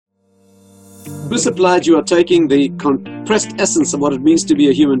Chris applied, you are taking the compressed essence of what it means to be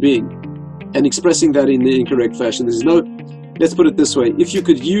a human being and expressing that in the incorrect fashion. There's no, let's put it this way, if you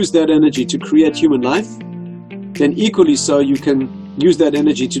could use that energy to create human life, then equally so you can use that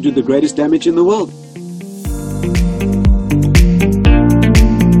energy to do the greatest damage in the world.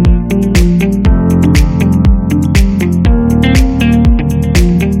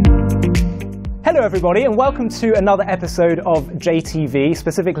 Hello everybody, and welcome to another episode of JTV,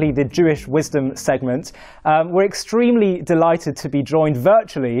 specifically the Jewish Wisdom segment. We're extremely delighted to be joined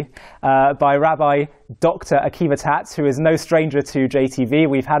virtually by Rabbi Dr. Akiva Tatz, who is no stranger to JTV.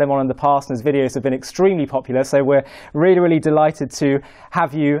 We've had him on in the past and his videos have been extremely popular, so we're really delighted to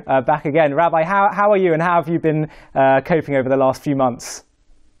have you back again. Rabbi, how are you and how have you been coping over the last few months?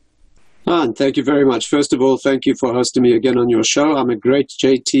 Thank you very much. First of all, thank you for hosting me again on your show. I'm a great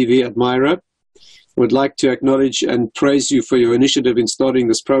JTV admirer. Would like to acknowledge and praise you for your initiative in starting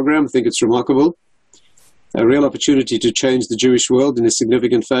this program. I think it's remarkable. A real opportunity to change the Jewish world in a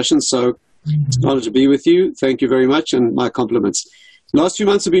significant fashion. So it's an honor to be with you. Thank you very much, and my compliments. Last few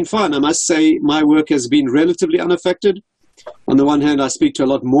months have been fun. I must say my work has been relatively unaffected. On the one hand, I speak to a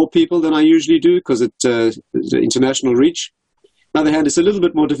lot more people than I usually do because it's international reach. On the other hand, it's a little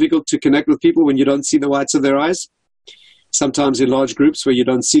bit more difficult to connect with people when you don't see the whites of their eyes. Sometimes in large groups where you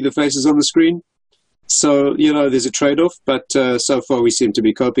don't see the faces on the screen. So, you know, there's a trade-off, but so far we seem to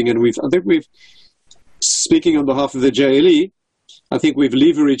be coping. And speaking on behalf of the JLE, I think we've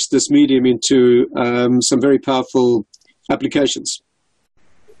leveraged this medium into some very powerful applications.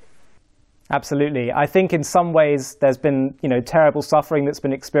 Absolutely. I think in some ways there's been, terrible suffering that's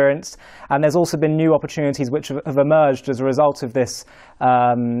been experienced, and there's also been new opportunities which have emerged as a result of this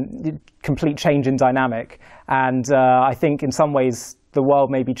complete change in dynamic. And I think in some ways the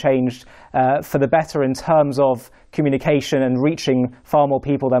world may be changed for the better in terms of communication and reaching far more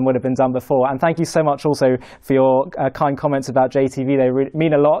people than would have been done before. And thank you so much also for your kind comments about JTV. They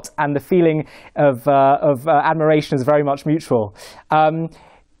mean a lot, and the feeling of admiration is very much mutual.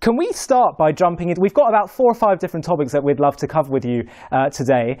 Can we start by jumping into, we've got about 4 or 5 different topics that we'd love to cover with you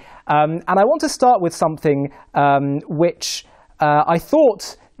today. And I want to start with something which I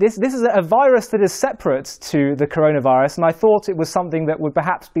thought, this is a virus that is separate to the coronavirus, and I thought it was something that would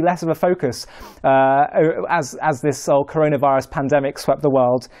perhaps be less of a focus as this coronavirus pandemic swept the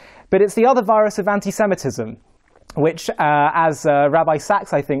world. But it's the other virus of anti-Semitism, which, as Rabbi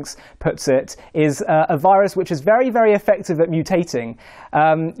Sachs, I think, puts it, is a virus which is very effective at mutating.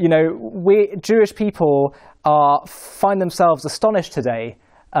 We Jewish people find themselves astonished today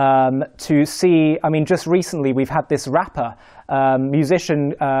to see, just recently we've had this rapper,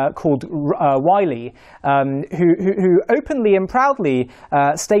 musician called Wiley, who openly and proudly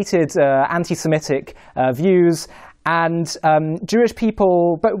stated anti-Semitic views. And Jewish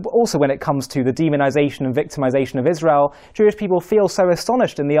people, but also when it comes to the demonization and victimization of Israel, Jewish people feel so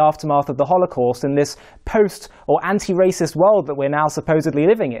astonished in the aftermath of the Holocaust in this post- or anti-racist world that we're now supposedly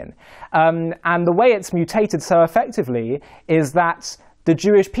living in. And the way it's mutated so effectively is that the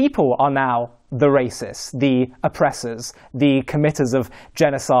Jewish people are now the racists, the oppressors, the committers of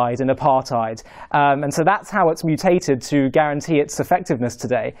genocide and apartheid. And so that's how it's mutated to guarantee its effectiveness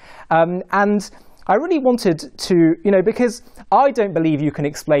today. And I really wanted to, because I don't believe you can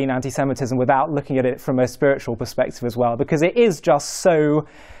explain anti-Semitism without looking at it from a spiritual perspective as well, because it is just so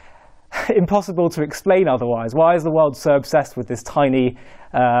impossible to explain otherwise. Why is the world so obsessed with this tiny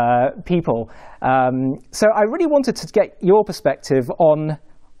people? So I really wanted to get your perspective on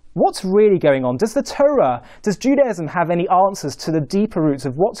what's really going on. Does the Torah, does Judaism have any answers to the deeper roots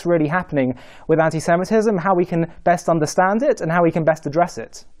of what's really happening with anti-Semitism, how we can best understand it, and how we can best address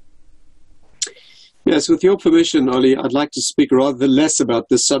it? Yes, with your permission, Oli, I'd like to speak rather less about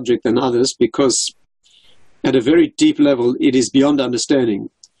this subject than others because at a very deep level, it is beyond understanding.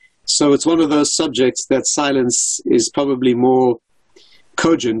 So it's one of those subjects that silence is probably more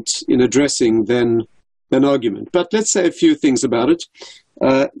cogent in addressing than argument. But let's say a few things about it,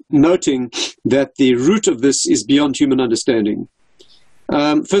 noting that the root of this is beyond human understanding.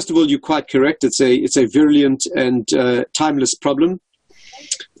 First of all, you're quite correct. It's a virulent and timeless problem.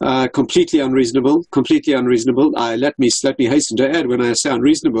 Completely unreasonable. Let me hasten to add, when I say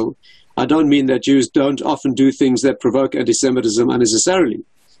unreasonable, I don't mean that Jews don't often do things that provoke anti-Semitism unnecessarily.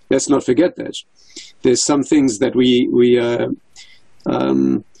 Let's not forget that. There's some things that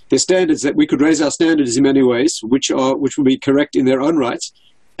there's standards that we could raise our standards in many ways, which would be correct in their own rights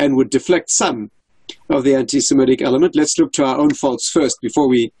and would deflect some of the anti-Semitic element. Let's look to our own faults first before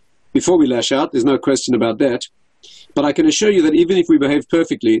we lash out. There's no question about that. But I can assure you that even if we behave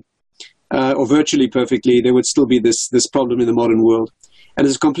perfectly, or virtually perfectly, there would still be this problem in the modern world. And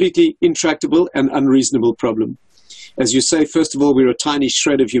it's a completely intractable and unreasonable problem. As you say, first of all, we're a tiny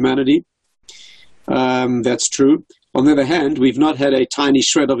shred of humanity. That's true. On the other hand, we've not had a tiny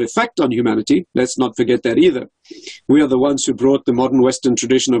shred of effect on humanity. Let's not forget that either. We are the ones who brought the modern Western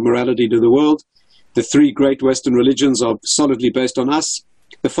tradition of morality to the world. The three great Western religions are solidly based on us.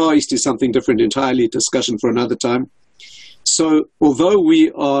 The Far East is something different entirely, discussion for another time. So although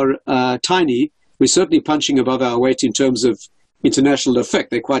we are tiny, we're certainly punching above our weight in terms of international effect.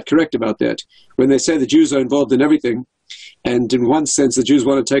 They're quite correct about that. When they say the Jews are involved in everything, and in one sense the Jews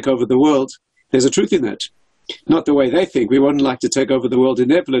want to take over the world, there's a truth in that. Not the way they think. We wouldn't like to take over the world in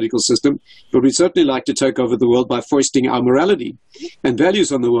their political system, but we'd certainly like to take over the world by foisting our morality and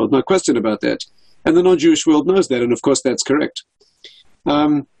values on the world. No question about that. And the non-Jewish world knows that, and of course that's correct.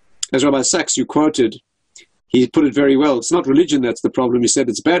 As Rabbi Sachs, you quoted, he put it very well. It's not religion that's the problem. He said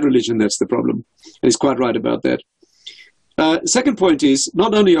it's bad religion that's the problem. And he's quite right about that. Second point is,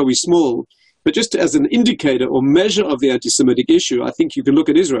 not only are we small, but just as an indicator or measure of the anti-Semitic issue, I think you can look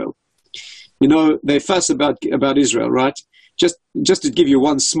at Israel. You know, they fuss about Israel, right? Just to give you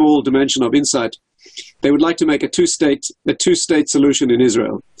one small dimension of insight, they would like to make a two-state solution in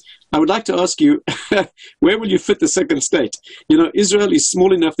Israel. I would like to ask you, where will you fit the second state? You know, Israel is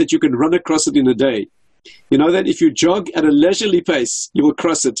small enough that you can run across it in a day. You know that if you jog at a leisurely pace, you will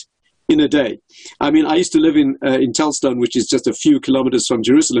cross it in a day. I mean, I used to live in Telstone, which is just a few kilometers from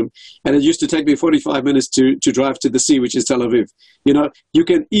Jerusalem, and it used to take me 45 minutes to drive to the sea, which is Tel Aviv. You know, you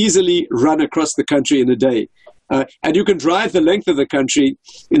can easily run across the country in a day, and you can drive the length of the country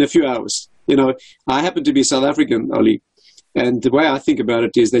in a few hours. You know, I happen to be South African, Oli, and the way I think about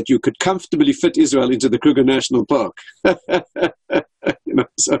it is that you could comfortably fit Israel into the Kruger National Park. You know,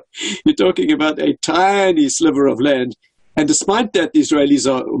 so you're talking about a tiny sliver of land. And despite that,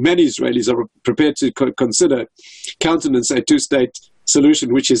 many Israelis are prepared to consider countenance a two-state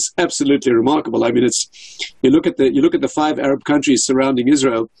solution, which is absolutely remarkable. I mean, you look at the 5 Arab countries surrounding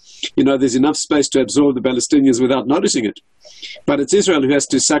Israel. You know, there's enough space to absorb the Palestinians without noticing it. But it's Israel who has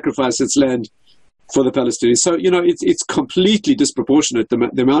to sacrifice its land for the Palestinians. So, you know, it's completely disproportionate,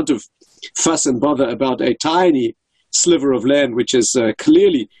 the amount of fuss and bother about a tiny sliver of land, which is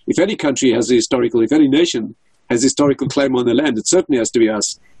clearly, if any nation has historical claim on the land, it certainly has to be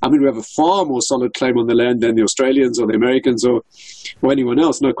us. I mean, we have a far more solid claim on the land than the Australians or the Americans or anyone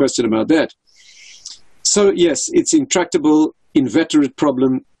else, no question about that. So, yes, it's intractable, inveterate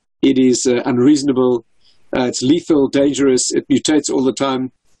problem. It is unreasonable. It's lethal, dangerous. It mutates all the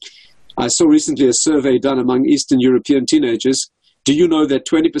time. I saw recently a survey done among Eastern European teenagers. Do you know that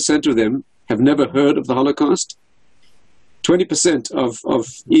 20% of them have never heard of the Holocaust? 20% of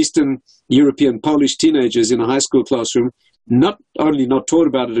Eastern European Polish teenagers in a high school classroom, not only not taught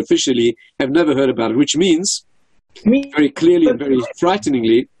about it officially, have never heard about it, which means, very clearly and very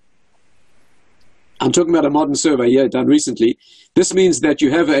frighteningly, I'm talking about a modern survey done recently, this means that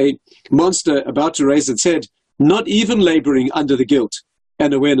you have a monster about to raise its head, not even laboring under the guilt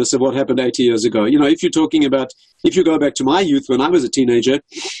and awareness of what happened 80 years ago. You know, if you go back to my youth when I was a teenager,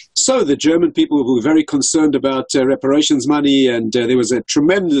 so the German people were very concerned about reparations money, and there was a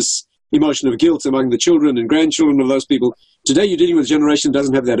tremendous emotion of guilt among the children and grandchildren of those people. Today you're dealing with a generation that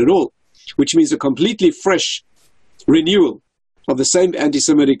doesn't have that at all, which means a completely fresh renewal of the same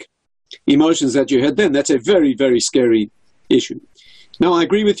anti-Semitic emotions that you had then. That's a very, very scary issue. Now, I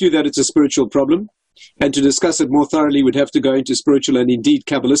agree with you that it's a spiritual problem. And to discuss it more thoroughly, we'd have to go into spiritual and indeed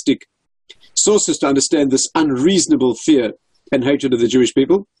Kabbalistic sources to understand this unreasonable fear and hatred of the Jewish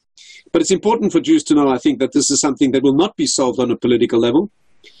people. But it's important for Jews to know, I think, that this is something that will not be solved on a political level.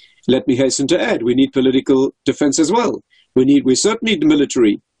 Let me hasten to add, we need political defense as well. We certainly need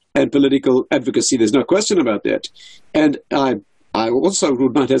military and political advocacy. There's no question about that. And I also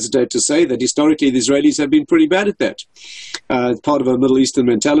would not hesitate to say that historically the Israelis have been pretty bad at that. Part of a Middle Eastern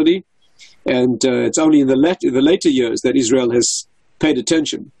mentality. And it's only in the later years that Israel has paid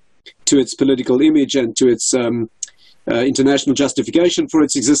attention to its political image and to its international justification for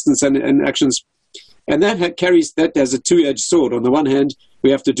its existence and actions. And that carries that as a two-edged sword. On the one hand,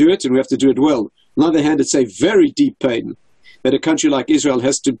 we have to do it, and we have to do it well. On the other hand, it's a very deep pain that a country like Israel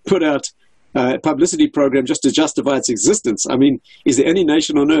has to put out a publicity program just to justify its existence. I mean, is there any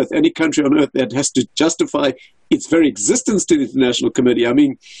nation on earth, any country on earth that has to justify its very existence to the International Committee? I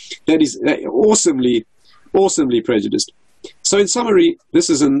mean, that is awesomely, awesomely prejudiced. So in summary, this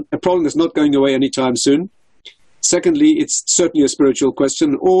is a problem that's not going away anytime soon. Secondly, it's certainly a spiritual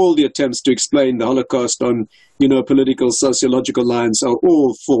question. All the attempts to explain the Holocaust on, political, sociological lines are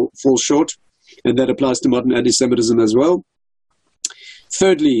all fall short, and that applies to modern anti-Semitism as well.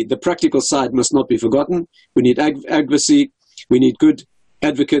 Thirdly, the practical side must not be forgotten. We need advocacy. We need good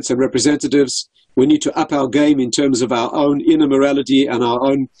advocates and representatives. We need to up our game in terms of our own inner morality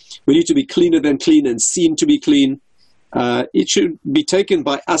and we need to be cleaner than clean and seen to be clean. It should be taken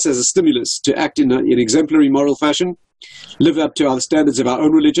by us as a stimulus to act in exemplary moral fashion, live up to our standards of our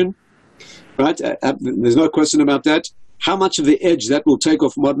own religion, right? There's no question about that. How much of the edge that will take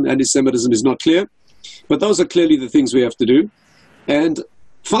off modern anti-Semitism is not clear, but those are clearly the things we have to do. And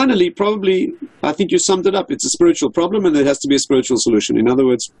finally, probably, I think you summed it up. It's a spiritual problem, and there has to be a spiritual solution. In other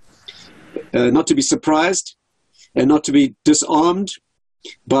words, not to be surprised and not to be disarmed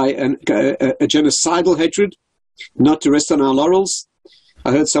by a genocidal hatred, not to rest on our laurels.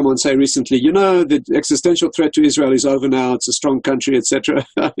 I heard someone say recently, the existential threat to Israel is over now. It's a strong country, etc.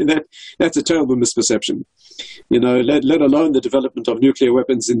 I mean, that's a terrible misperception. Let alone the development of nuclear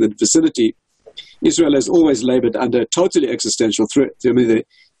weapons in the vicinity. Israel has always labored under totally existential threat. I mean,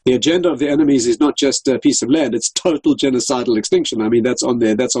 the agenda of the enemies is not just a piece of land; it's total genocidal extinction. I mean, that's on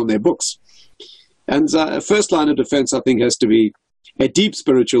their books. And first line of defense, I think, has to be a deep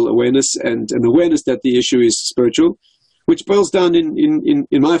spiritual awareness and an awareness that the issue is spiritual, which boils down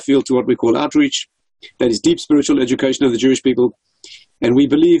in my field to what we call outreach. That is deep spiritual education of the Jewish people. And we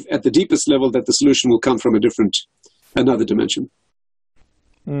believe at the deepest level that the solution will come from another dimension.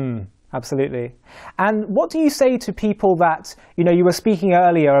 Absolutely. And what do you say to people that, you were speaking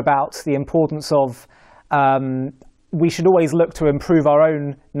earlier about the importance of we should always look to improve our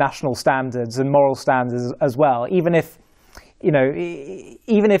own national standards and moral standards as well, even if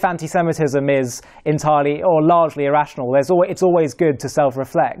anti-Semitism is entirely or largely irrational. It's always good to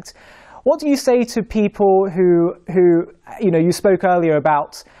self-reflect. What do you say to people who you spoke earlier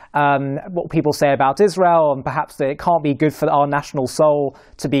about what people say about Israel, and perhaps that it can't be good for our national soul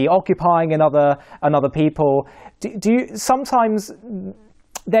to be occupying another people? Do you sometimes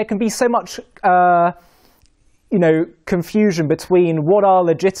there can be so much confusion between what are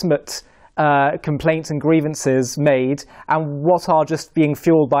legitimate complaints and grievances made and what are just being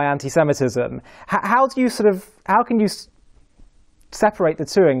fueled by anti-Semitism? How can you separate the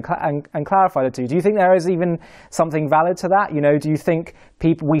two and clarify the two? Do you think there is even something valid to that? Do you think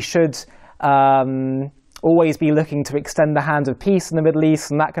we should always be looking to extend the hand of peace in the Middle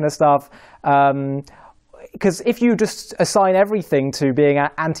East and that kind of stuff? Because if you just assign everything to being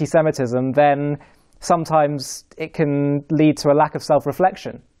anti-Semitism, then sometimes it can lead to a lack of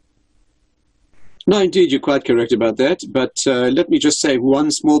self-reflection. No, indeed, you're quite correct about that. But let me just say one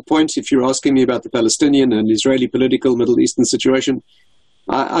small point. If you're asking me about the Palestinian and Israeli political Middle Eastern situation,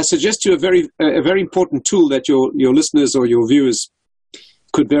 I suggest to you a very important tool that your listeners or your viewers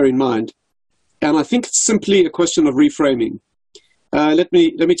could bear in mind. And I think it's simply a question of reframing. Let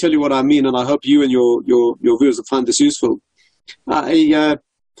me tell you what I mean, and I hope you and your viewers will find this useful. I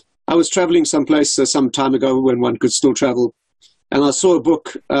was traveling someplace some time ago when one could still travel, and I saw a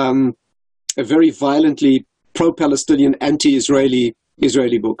book. A very violently pro-Palestinian, anti-Israeli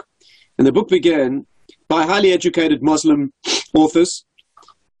book. And the book began by highly educated Muslim authors.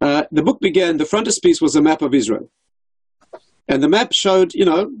 The book began, the frontispiece was a map of Israel. And the map showed,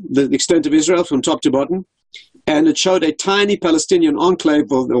 the extent of Israel from top to bottom. And it showed a tiny Palestinian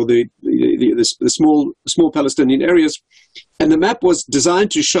enclave or the small Palestinian areas. And the map was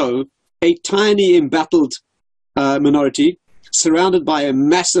designed to show a tiny embattled minority surrounded by a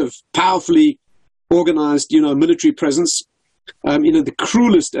massive, powerfully organized, military presence, the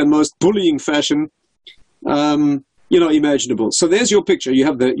cruelest and most bullying fashion, imaginable. So there's your picture. You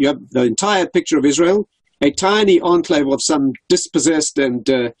have the entire picture of Israel, a tiny enclave of some dispossessed and,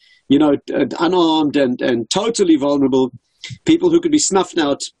 unarmed and totally vulnerable people who could be snuffed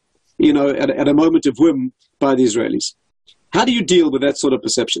out, at a moment of whim by the Israelis. How do you deal with that sort of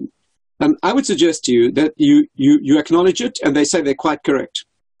perception? And I would suggest to you that you acknowledge it, and they say they're quite correct.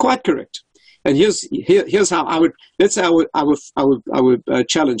 Quite correct. And here's how I would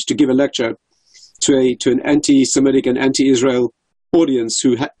challenge to give a lecture to an anti-Semitic and anti-Israel audience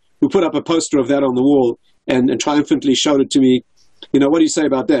who put up a poster of that on the wall and triumphantly showed it to me. What do you say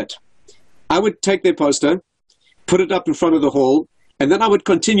about that? I would take their poster, put it up in front of the hall, and then I would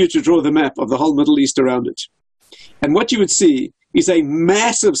continue to draw the map of the whole Middle East around it. And what you would see is a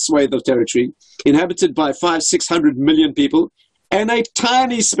massive swathe of territory inhabited by 500-600 million people and a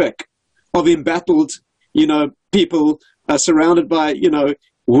tiny speck of embattled, people surrounded by,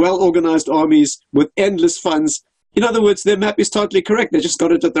 well-organized armies with endless funds. In other words, their map is totally correct. They just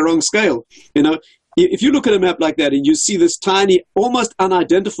got it at the wrong scale. If you look at a map like that and you see this tiny, almost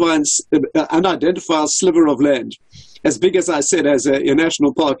unidentifiable sliver of land, as big as I said, as a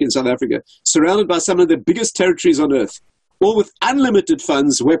national park in South Africa, surrounded by some of the biggest territories on earth, all with unlimited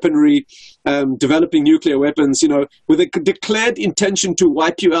funds, weaponry, developing nuclear weapons, with a declared intention to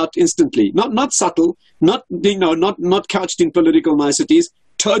wipe you out instantly. Not subtle, not couched in political niceties,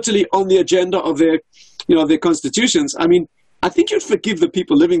 totally on the agenda of their constitutions. I mean, I think you'd forgive the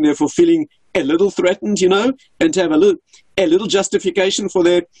people living there for feeling a little threatened, and to have a little justification for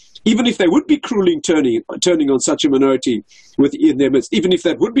their, even if they would be cruelly turning on such a minority within their midst, even if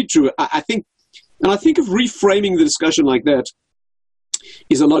that would be true. I think of reframing the discussion like that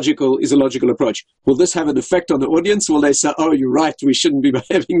is a logical approach. Will this have an effect on the audience? Will they say, "Oh, you're right, we shouldn't be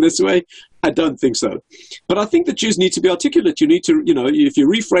behaving this way"? I don't think so. But I think the Jews need to be articulate. You need to, if you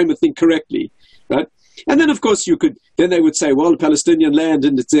reframe a thing correctly, right? And then, of course, then they would say, well, Palestinian land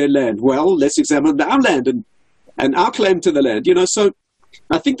and it's their land. Well, let's examine our land and our claim to the land. So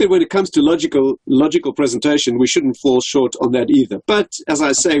I think that when it comes to logical presentation, we shouldn't fall short on that either. But as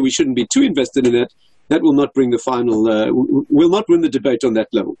I say, we shouldn't be too invested in it. That will not bring the final, will not win the debate on that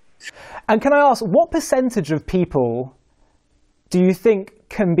level. And can I ask, what percentage of people do you think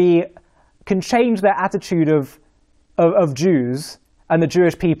can change their attitude of Jews and the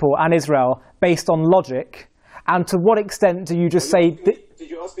Jewish people and Israel based on logic? And to what extent do you just say... Did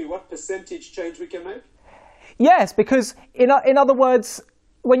you ask me what percentage change we can make? Yes, because in other words,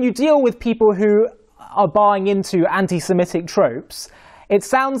 when you deal with people who are buying into anti-Semitic tropes, it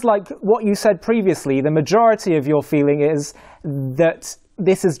sounds like what you said previously, the majority of your feeling is that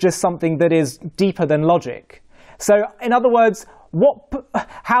this is just something that is deeper than logic. So in other words,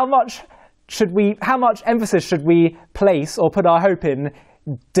 how much emphasis should we place or put our hope in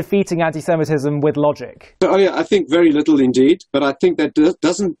defeating anti-Semitism with logic? So, I think very little indeed, but I think that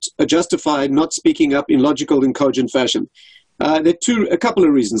doesn't justify not speaking up in logical and cogent fashion. There are a couple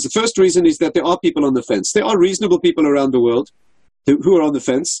of reasons. The first reason is that there are people on the fence. There are reasonable people around the world who are on the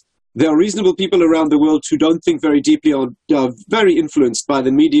fence. There are reasonable people around the world who don't think very deeply or are very influenced by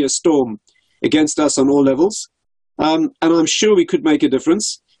the media storm against us on all levels. And I'm sure we could make a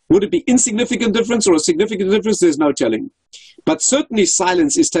difference. Would it be insignificant difference or a significant difference? There's no telling. But certainly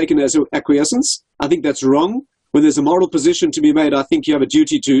silence is taken as acquiescence. I think that's wrong. When there's a moral position to be made, I think you have a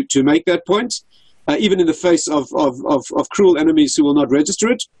duty to make that point, even in the face of cruel enemies who will not register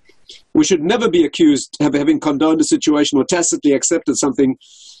it. We should never be accused of having condoned a situation or tacitly accepted something.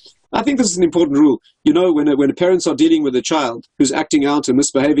 I think this is an important rule. When parents are dealing with a child who's acting out and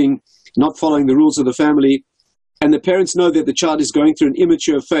misbehaving, not following the rules of the family, and the parents know that the child is going through an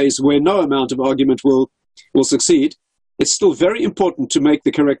immature phase where no amount of argument will succeed, it's still very important to make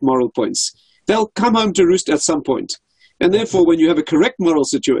the correct moral points. They'll come home to roost at some point. And therefore, when you have a correct moral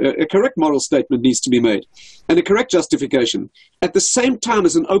statement needs to be made, and a correct justification, at the same time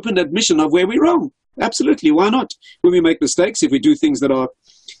as an open admission of where we're wrong. Absolutely, why not? When we make mistakes, if we do things that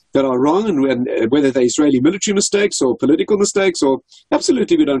are wrong, and whether they're Israeli military mistakes or political mistakes, or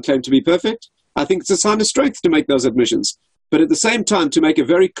absolutely we don't claim to be perfect. I think it's a sign of strength to make those admissions, but at the same time to make a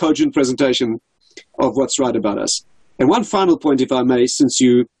very cogent presentation of what's right about us. And one final point, if I may, since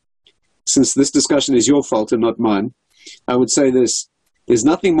this discussion is your fault and not mine, I would say this: there's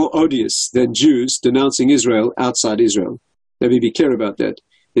nothing more odious than Jews denouncing Israel outside Israel. Let me be clear about that.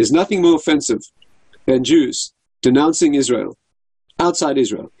 There's nothing more offensive than Jews denouncing Israel outside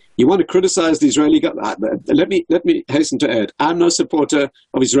Israel. You want to criticize the Israeli government? Let me hasten to add, I'm no supporter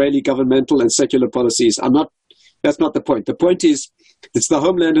of Israeli governmental and secular policies. That's not the point. The point is, it's the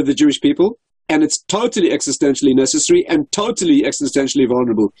homeland of the Jewish people, and it's totally existentially necessary and totally existentially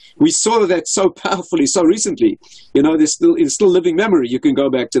vulnerable. We saw that so powerfully, so recently. It's still living memory. You can go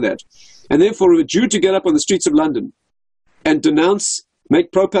back to that. And therefore, a Jew to get up on the streets of London and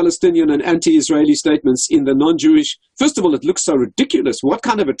make pro-Palestinian and anti-Israeli statements in the non-Jewish, first of all, it looks so ridiculous. What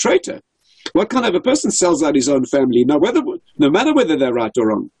kind of a traitor? What kind of a person sells out his own family, no matter whether they're right or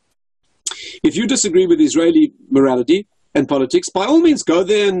wrong? If you disagree with Israeli morality and politics, by all means, go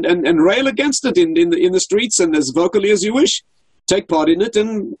there and rail against it in the streets and as vocally as you wish. Take part in it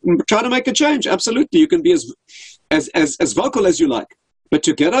and try to make a change. Absolutely, you can be as vocal as you like. But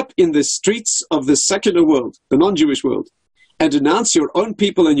to get up in the streets of the secular world, the non-Jewish world, and denounce your own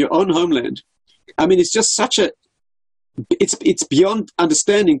people and your own homeland, I mean, it's just it's beyond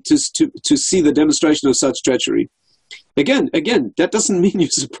understanding to see the demonstration of such treachery. Again, that doesn't mean you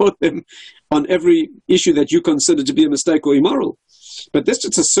support them on every issue that you consider to be a mistake or immoral. But there's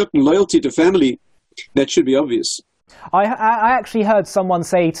just a certain loyalty to family that should be obvious. I actually heard someone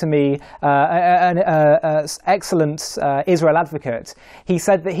say to me, an excellent Israel advocate, he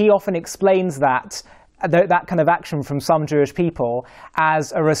said that he often explains that that kind of action from some Jewish people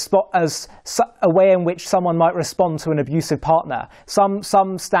as a way in which someone might respond to an abusive partner. Some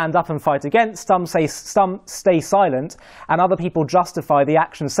stand up and fight against, some stay silent, and other people justify the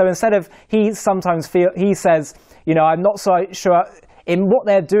action. So instead of, he says, I'm not so sure in what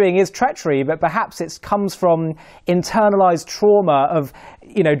they're doing is treachery, but perhaps it comes from internalized trauma of,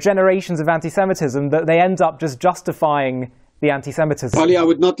 generations of anti-Semitism, that they end up just justifying the anti-Semitism. Ollie, I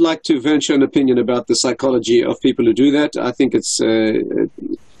would not like to venture an opinion about the psychology of people who do that. I think it's,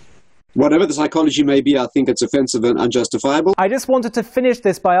 whatever the psychology may be, I think it's offensive and unjustifiable. I just wanted to finish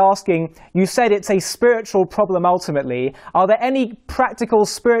this by asking, you said it's a spiritual problem ultimately. Are there any practical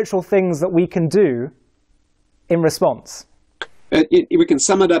spiritual things that we can do in response? We can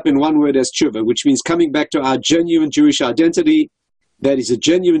sum it up in one word as tshuva, which means coming back to our genuine Jewish identity. That is a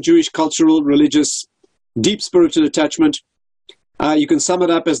genuine Jewish cultural, religious, deep spiritual attachment. You can sum it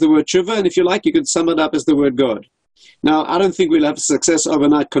up as the word tshuva, and if you like, you can sum it up as the word God. Now, I don't think we'll have success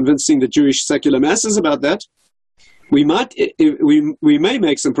overnight convincing the Jewish secular masses about that. We may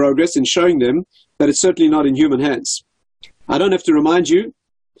make some progress in showing them that it's certainly not in human hands. I don't have to remind you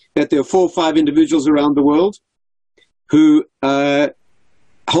that there are 4 or 5 individuals around the world who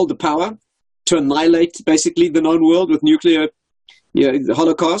hold the power to annihilate basically the known world with nuclear, the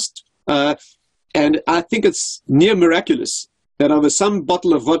Holocaust. And I think it's near miraculous that over some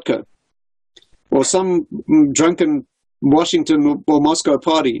bottle of vodka or some drunken Washington or Moscow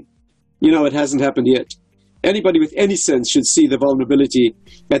party, it hasn't happened yet. Anybody with any sense should see the vulnerability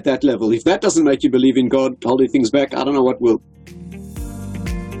at that level. If that doesn't make you believe in God holding things back, I don't know what will.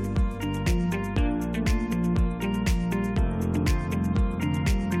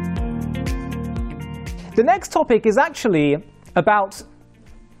 The next topic is actually about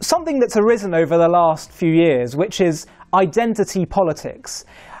something that's arisen over the last few years, which is identity politics.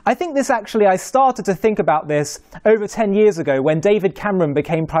 I think I started to think about this over 10 years ago when David Cameron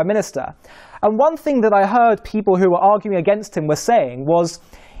became Prime Minister. And one thing that I heard people who were arguing against him were saying was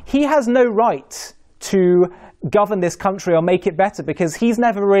he has no right to govern this country or make it better because he's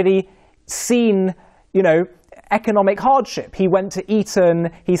never really seen, economic hardship. He went to Eton,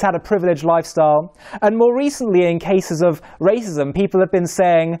 he's had a privileged lifestyle. And more recently, in cases of racism, people have been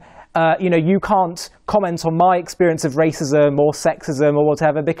saying, you can't comment on my experience of racism or sexism or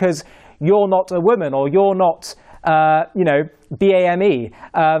whatever because you're not a woman or you're not, BAME.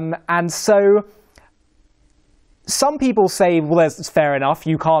 And so some people say, well, it's fair enough,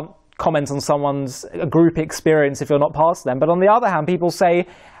 you can't comment on someone's group experience if you're not past them. But on the other hand, people say,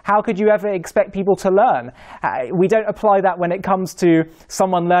 how could you ever expect people to learn? We don't apply that when it comes to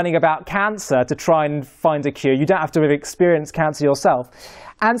someone learning about cancer to try and find a cure. You don't have to have experienced cancer yourself.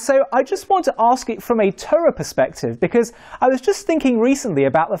 And so I just want to ask it from a Torah perspective, because I was just thinking recently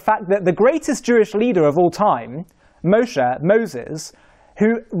about the fact that the greatest Jewish leader of all time, Moses,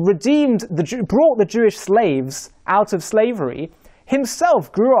 who brought the Jewish slaves out of slavery,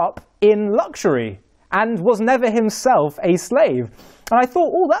 himself grew up in luxury and was never himself a slave. And I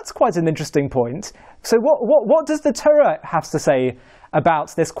thought, that's quite an interesting point. So what does the Torah have to say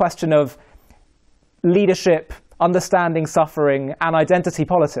about this question of leadership, understanding suffering, and identity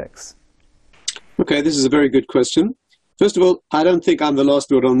politics? Okay, this is a very good question. First of all, I don't think I'm the last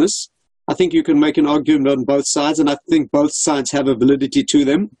word on this. I think you can make an argument on both sides, and I think both sides have a validity to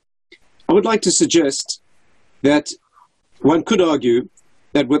them. I would like to suggest that one could argue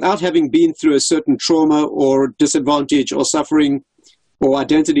that without having been through a certain trauma or disadvantage or suffering or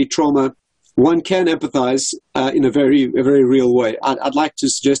identity trauma, one can empathize in a very real way. I'd like to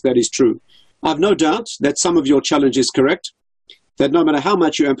suggest that is true. I've no doubt that some of your challenge is correct, that no matter how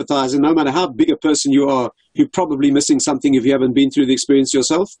much you empathize and no matter how big a person you are, you're probably missing something if you haven't been through the experience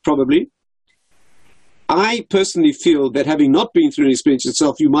yourself, probably. I personally feel that having not been through an experience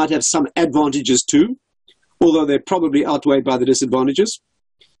yourself, you might have some advantages too, although they're probably outweighed by the disadvantages.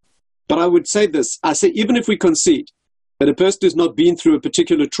 But I would say this, I say even if we concede that a person who's not been through a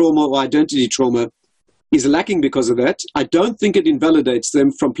particular trauma or identity trauma is lacking because of that, I don't think it invalidates them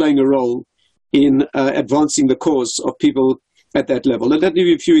from playing a role in advancing the cause of people at that level. And let me give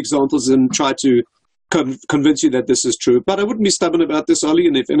you a few examples and try to convince you that this is true. But I wouldn't be stubborn about this, Ollie,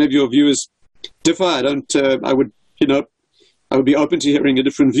 and if any of your viewers differ, I would be open to hearing a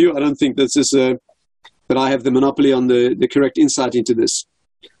different view. I don't think this is that I have the monopoly on the correct insight into this.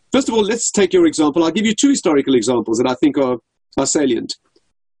 First of all, let's take your example. I'll give you 2 historical examples that I think are salient.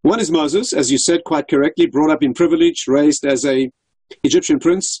 One is Moses, as you said quite correctly, brought up in privilege, raised as an Egyptian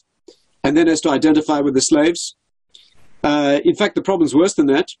prince, and then has to identify with the slaves. In fact, the problem's worse than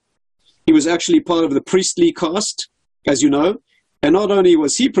that. He was actually part of the priestly caste, as you know, And not only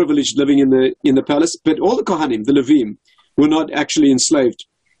was he privileged living in the palace, but all the Kohanim, the Levim, were not actually enslaved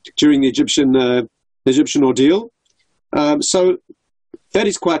during the Egyptian ordeal. So that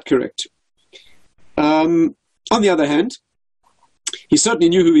is quite correct. On the other hand, he certainly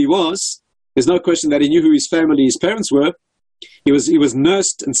knew who he was. There's no question that he knew who his family, his parents were. He was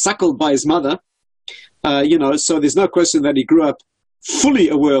nursed and suckled by his mother. So there's no question that he grew up fully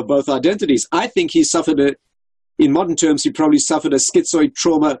aware of both identities. I think he suffered in modern terms, he probably suffered a schizoid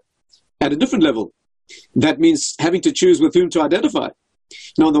trauma at a different level. That means having to choose with whom to identify.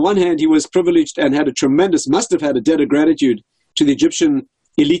 Now, on the one hand, he was privileged and must have had a debt of gratitude to the Egyptian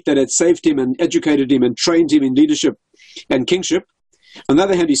elite that had saved him and educated him and trained him in leadership and kingship. On the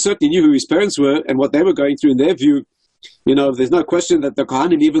other hand, he certainly knew who his parents were and what they were going through in their view. There's no question that the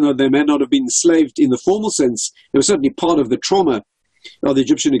Kohanim, even though they may not have been enslaved in the formal sense, they were certainly part of the trauma of the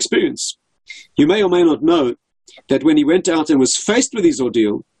Egyptian experience. You may or may not know that when he went out and was faced with his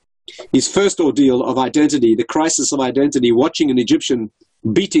first ordeal of identity, the crisis of identity, watching an Egyptian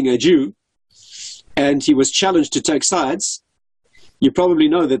beating a Jew, and he was challenged to take sides, you probably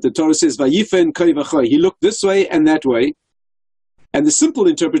know that the Torah says, Vayifen koi v'choi. He looked this way and that way. And the simple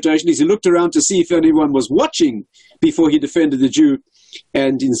interpretation is he looked around to see if anyone was watching before he defended the Jew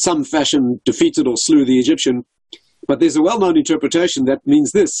and in some fashion defeated or slew the Egyptian. But there's a well-known interpretation that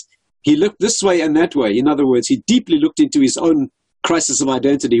means this. He looked this way and that way. In other words, he deeply looked into his own crisis of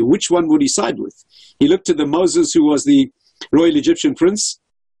identity. Which one would he side with? He looked to the Moses who was the royal Egyptian prince,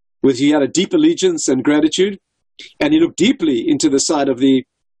 with he had a deep allegiance and gratitude, and he looked deeply into the side of the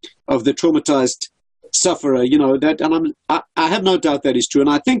traumatized sufferer. I have no doubt that is true, and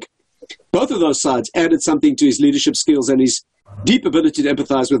I think both of those sides added something to his leadership skills and his deep ability to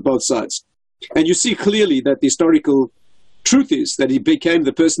empathize with both sides. And you see clearly that the historical truth is that he became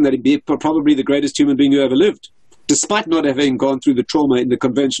the person that he be, probably the greatest human being who ever lived, despite not having gone through the trauma in the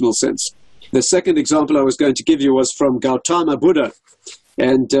conventional sense. The second example I was going to give you was from Gautama Buddha.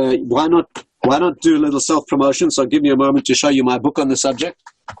 And why not do a little self-promotion? So give me a moment to show you my book on the subject.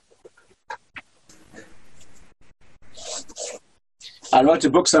 I wrote a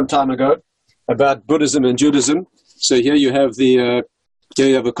book some time ago about Buddhism and Judaism. So here you have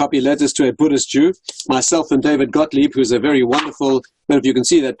a copy, Letters to a Buddhist Jew. Myself and David Gottlieb, who's a very wonderful, I don't know if you can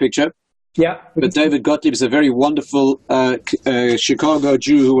see that picture. Yeah. But David Gottlieb is a very wonderful Chicago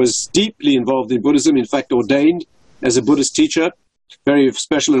Jew who was deeply involved in Buddhism, in fact ordained as a Buddhist teacher. Very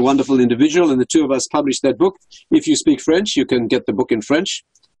special and wonderful individual, and the two of us published that book. If you speak French, you can get the book in French.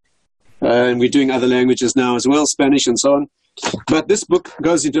 And we're doing other languages now as well, Spanish and so on. But this book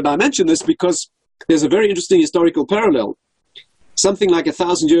goes into, and I mention this because there's a very interesting historical parallel. Something like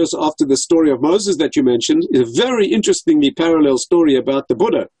 1,000 years after the story of Moses that you mentioned is a very interestingly parallel story about the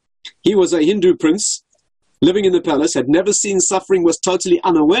Buddha. He was a Hindu prince living in the palace, had never seen suffering, was totally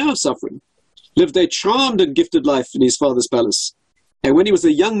unaware of suffering, lived a charmed and gifted life in his father's palace. And when he was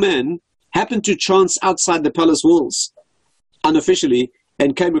a young man, happened to chance outside the palace walls, unofficially,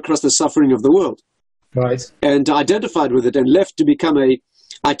 and came across the suffering of the world. Right. And identified with it and left to become a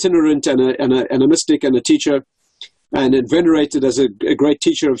itinerant and a mystic and a teacher, and venerated as a great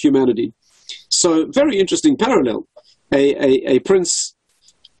teacher of humanity. So very interesting parallel. A prince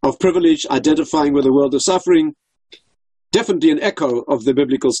of privilege identifying with a world of suffering, definitely an echo of the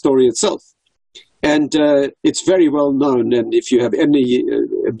biblical story itself. And it's very well known, and if you have any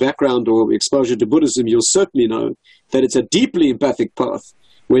background or exposure to Buddhism, you'll certainly know that it's a deeply empathic path,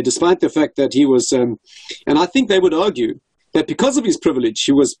 where despite the fact that he was, and I think they would argue that because of his privilege,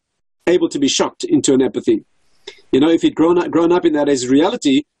 he was able to be shocked into an empathy. If he'd grown up in that as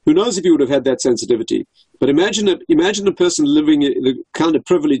reality, who knows if he would have had that sensitivity. But imagine a person living in the kind of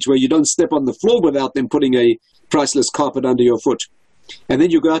privilege where you don't step on the floor without them putting a priceless carpet under your foot. And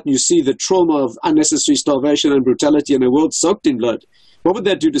then you go out and you see the trauma of unnecessary starvation and brutality in a world soaked in blood. What would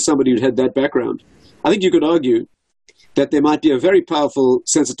that do to somebody who had that background? I think you could argue that there might be a very powerful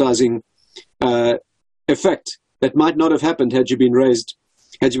sensitizing effect that might not have happened had you been raised.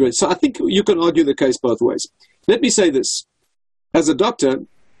 So I think you can argue the case both ways. Let me say this. As a doctor,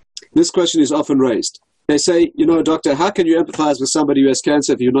 this question is often raised. They say, doctor, how can you empathize with somebody who has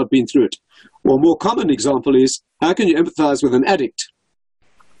cancer if you've not been through it? Or a more common example is, how can you empathize with an addict?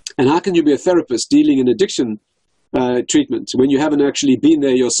 And how can you be a therapist dealing in addiction treatment when you haven't actually been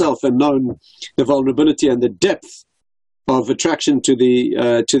there yourself and known the vulnerability and the depth of attraction to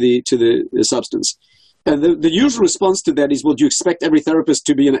the substance? And the usual response to that is, well, do you expect every therapist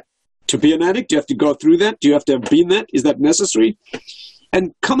to be an addict? Do you have to go through that? Do you have to have been that? Is that necessary?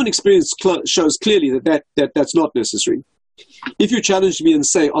 And common experience shows clearly that's not necessary. If you challenge me and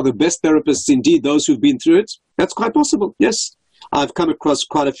say, are the best therapists indeed those who've been through it? That's quite possible, yes. I've come across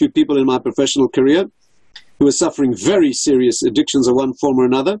quite a few people in my professional career who are suffering very serious addictions of one form or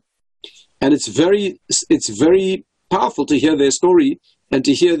another. And it's very powerful to hear their story and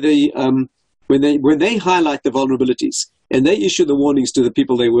to hear when they highlight the vulnerabilities and they issue the warnings to the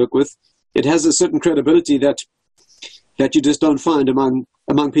people they work with. It has a certain credibility that you just don't find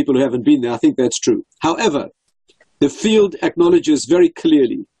among people who haven't been there. I think that's true. However, the field acknowledges very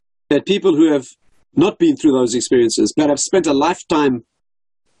clearly that people who have not been through those experiences, but have spent a lifetime,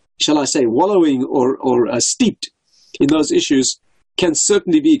 shall I say, wallowing or steeped in those issues, can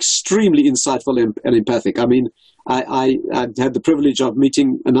certainly be extremely insightful and empathic. I mean, I had the privilege of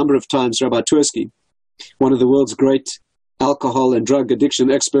meeting a number of times Rabbi Twersky, one of the world's great alcohol and drug addiction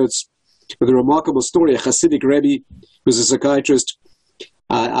experts, with a remarkable story, a Hasidic Rebbe who's a psychiatrist.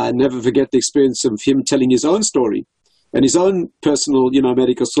 I never forget the experience of him telling his own story and his own personal,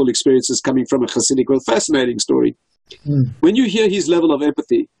 medical school experiences coming from a Hasidic, fascinating story. Mm. When you hear his level of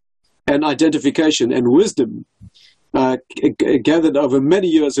empathy and identification and wisdom gathered over many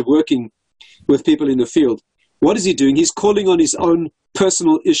years of working with people in the field, what is he doing? He's calling on his own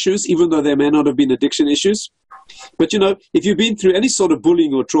personal issues, even though they may not have been addiction issues. But, if you've been through any sort of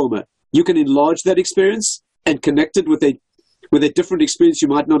bullying or trauma, you can enlarge that experience and connect it with a different experience you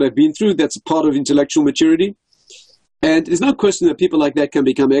might not have been through. That's a part of intellectual maturity. And there's no question that people like that can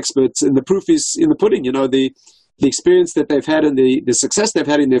become experts. And the proof is in the pudding, the experience that they've had and the success they've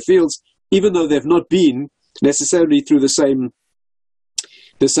had in their fields, even though they've not been necessarily through the same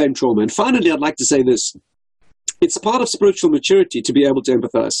trauma. And finally, I'd like to say this. It's part of spiritual maturity to be able to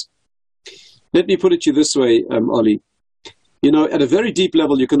empathize. Let me put it to you this way, Ollie. At a very deep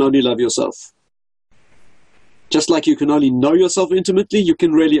level, you can only love yourself. Just like you can only know yourself intimately, you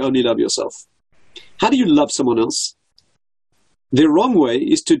can really only love yourself. How do you love someone else? The wrong way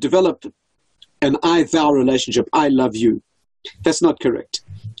is to develop an I-thou relationship. I love you. That's not correct.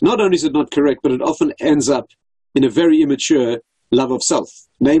 Not only is it not correct, but it often ends up in a very immature love of self.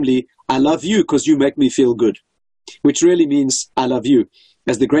 Namely, I love you because you make me feel good, which really means I love you.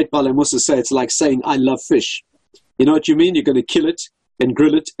 As the great Bala Musa said, it's like saying I love fish. You know what you mean? You're going to kill it and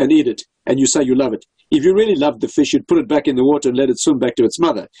grill it and eat it, and you say you love it. If you really love the fish, you'd put it back in the water and let it swim back to its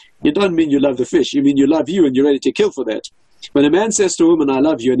mother. You don't mean you love the fish. You mean you love you and you're ready to kill for that. When a man says to a woman, I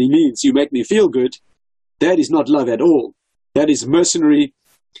love you, and he means you make me feel good, that is not love at all. That is mercenary,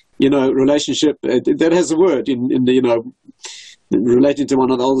 relationship. That has a word in the, relating to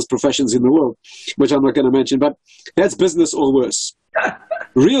one of the oldest professions in the world, which I'm not going to mention, but that's business or worse.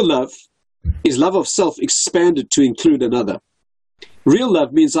 Real love is love of self expanded to include another. Real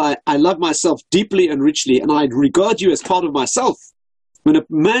love means I love myself deeply and richly, and I regard you as part of myself. When a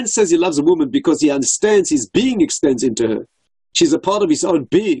man says he loves a woman because he understands his being extends into her, she's a part of his own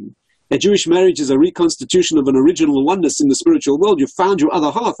being. A Jewish marriage is a reconstitution of an original oneness in the spiritual world. You found your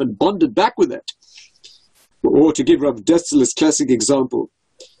other half and bonded back with it. Or to give Rav Dessler's classic example,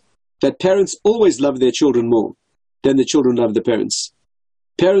 that parents always love their children more than the children love the parents.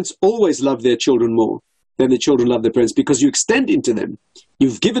 Parents always love their children more than the children love their parents because you extend into them.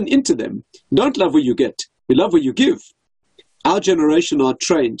 You've given into them. Don't love what you get. You love what you give. Our generation are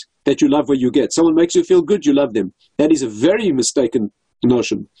trained that you love what you get. Someone makes you feel good, you love them. That is a very mistaken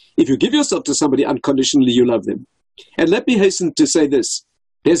notion. If you give yourself to somebody unconditionally, you love them. And let me hasten to say this.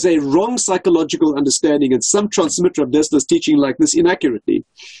 There's a wrong psychological understanding, and some transmit Rav Dessler's teaching like this inaccurately.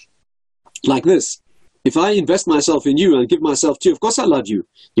 Like this. If I invest myself in you and give myself to you, of course I love you.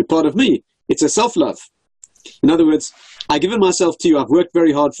 You're part of me. It's a self-love. In other words, I've given myself to you. I've worked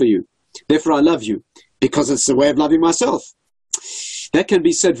very hard for you. Therefore, I love you because it's a way of loving myself. That can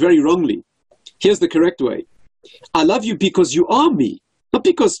be said very wrongly. Here's the correct way. I love you because you are me, not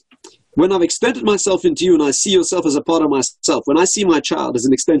because when I've extended myself into you and I see yourself as a part of myself, when I see my child as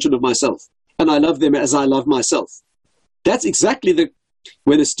an extension of myself, and I love them as I love myself. That's exactly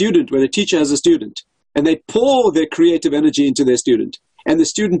when a teacher has a student, and they pour their creative energy into their student, and the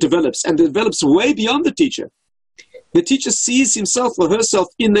student develops, and develops way beyond the teacher. The teacher sees himself or herself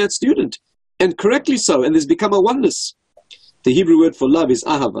in that student, and correctly so, and there's become a oneness. The Hebrew word for love is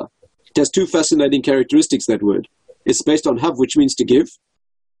ahava. It has two fascinating characteristics, that word. It's based on hav, which means to give,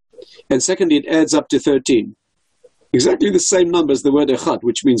 and secondly, it adds up to 13. Exactly the same number as the word echad,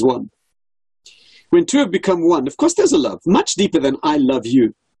 which means one. When two have become one, of course there's a love, much deeper than I love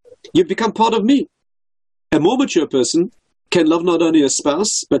you. You've become part of me. A more mature person can love not only a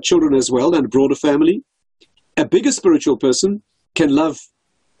spouse, but children as well, and a broader family. A bigger spiritual person can love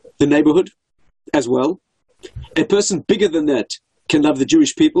the neighborhood as well. A person bigger than that can love the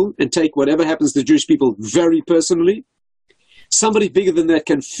Jewish people and take whatever happens to the Jewish people very personally. Somebody bigger than that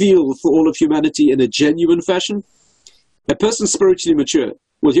can feel for all of humanity in a genuine fashion. A person spiritually mature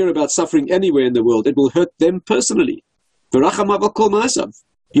will hear about suffering anywhere in the world. It will hurt them personally.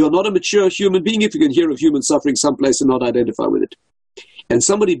 You're not a mature human being if you can hear of human suffering someplace and not identify with it. And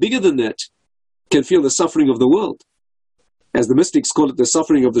somebody bigger than that can feel the suffering of the world. As the mystics call it, the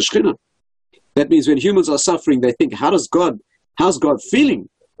suffering of the Shekhinah. That means when humans are suffering, they think, how's God feeling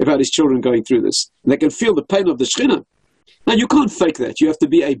about his children going through this? And they can feel the pain of the Shekhinah. Now, you can't fake that. You have to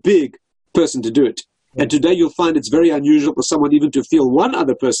be a big person to do it. And today you'll find it's very unusual for someone even to feel one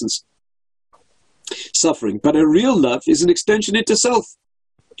other person's suffering. But a real love is an extension into self.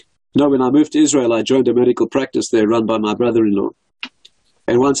 You know, when I moved to Israel, I joined a medical practice there run by my brother-in-law.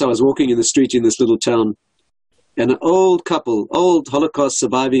 And once I was walking in the street in this little town, and an old couple, old Holocaust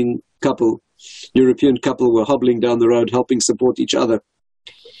surviving couple, European couple, were hobbling down the road helping support each other.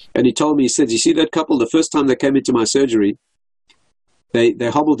 And he told me, he said, you see that couple, the first time they came into my surgery, they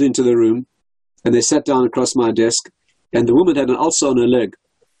hobbled into the room, and they sat down across my desk, and the woman had an ulcer on her leg.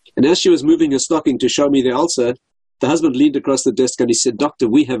 And as she was moving her stocking to show me the ulcer, the husband leaned across the desk and he said, Doctor,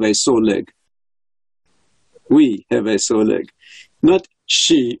 we have a sore leg. We have a sore leg. Not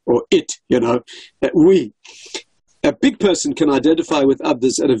she or it, we. A big person can identify with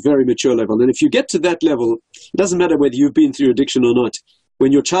others at a very mature level. And if you get to that level, it doesn't matter whether you've been through addiction or not.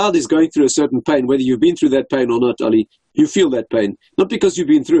 When your child is going through a certain pain, whether you've been through that pain or not, Ali, you feel that pain. Not because you've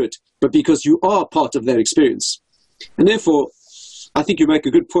been through it, but because you are part of that experience. And therefore, I think you make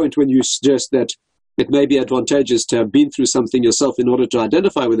a good point when you suggest that it may be advantageous to have been through something yourself in order to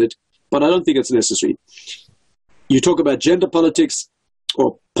identify with it, but I don't think it's necessary. You talk about gender politics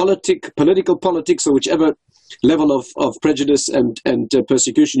or political politics or whichever level of prejudice and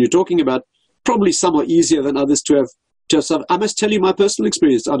persecution you're talking about, probably some are easier than others to have suffered. I must tell you my personal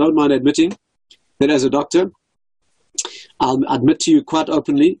experience. I don't mind admitting that as a doctor, I'll admit to you quite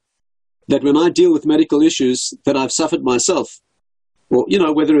openly that when I deal with medical issues that I've suffered myself, or,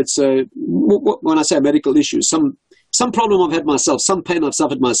 whether it's, when I say medical issues, some problem I've had myself, some pain I've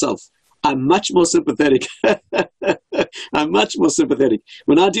suffered myself, I'm much more sympathetic. I'm much more sympathetic.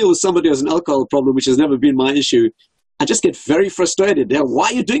 When I deal with somebody who has an alcohol problem, which has never been my issue, I just get very frustrated. Now, why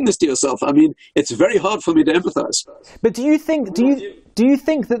are you doing this to yourself? I mean, it's very hard for me to empathize. But do you think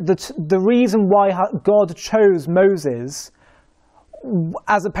that the reason why God chose Moses,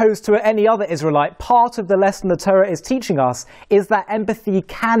 as opposed to any other Israelite, part of the lesson the Torah is teaching us is that empathy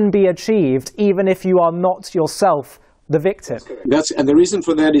can be achieved even if you are not yourself the victim? And the reason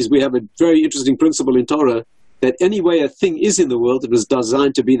for that is we have a very interesting principle in Torah that any way a thing is in the world, it was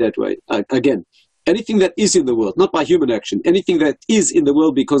designed to be that way. Again, anything that is in the world, not by human action, anything that is in the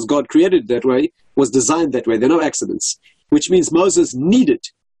world because God created it that way, was designed that way. There are no accidents, which means Moses needed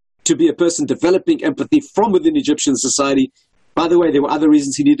to be a person developing empathy from within Egyptian society. By the way, there were other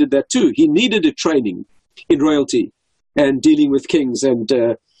reasons he needed that too. He needed a training in royalty and dealing with kings, and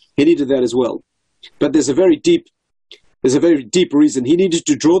he needed that as well. But there's a very deep reason. He needed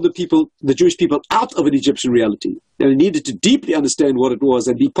to draw the Jewish people out of an Egyptian reality. And he needed to deeply understand what it was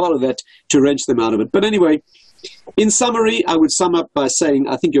and be part of that to wrench them out of it. But anyway, in summary, I would sum up by saying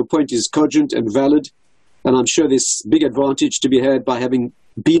I think your point is cogent and valid. And I'm sure there's big advantage to be had by having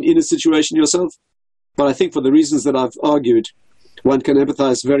been in a situation yourself. But I think for the reasons that I've argued, one can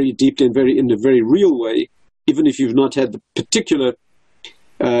empathize very deeply and in a very real way, even if you've not had the particular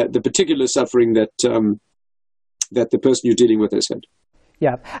suffering that the person you're dealing with has had.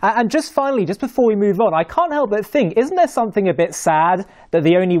 Yeah, and just finally, just before we move on, I can't help but think, isn't there something a bit sad that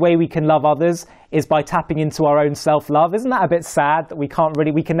the only way we can love others is by tapping into our own self-love? Isn't that a bit sad that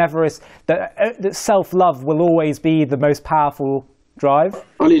that self-love will always be the most powerful drive?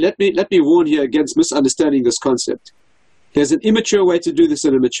 Oli, let me warn here against misunderstanding this concept. There's an immature way to do this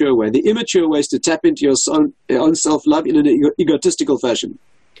and a mature way. The immature way is to tap into your own self-love in an egotistical fashion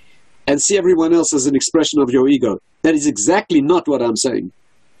and see everyone else as an expression of your ego. That is exactly not what I'm saying.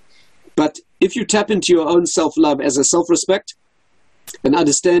 But if you tap into your own self-love as a self-respect, an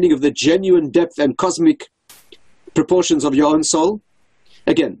understanding of the genuine depth and cosmic proportions of your own soul,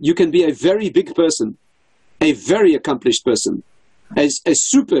 again, you can be a very big person, a very accomplished person, a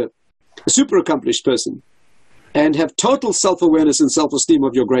super accomplished person, and have total self-awareness and self-esteem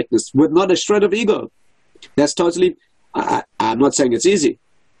of your greatness with not a shred of ego. That's totally, I'm not saying it's easy.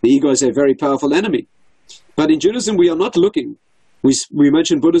 The ego is a very powerful enemy. But in Judaism, we are not looking. We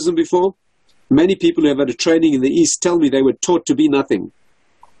mentioned Buddhism before. Many people who have had a training in the East tell me they were taught to be nothing,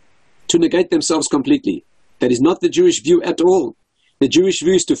 to negate themselves completely. That is not the Jewish view at all. The Jewish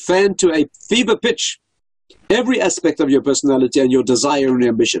view is to fan to a fever pitch every aspect of your personality and your desire and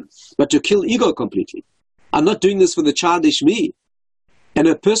ambition, but to kill ego completely. I'm not doing this for the childish me. And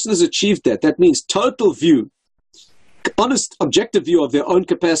a person has achieved that. That means total view honest, objective view of their own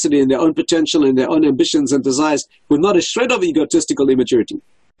capacity and their own potential and their own ambitions and desires with not a shred of egotistical immaturity,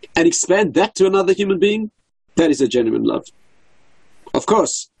 and expand that to another human being, that is a genuine love. Of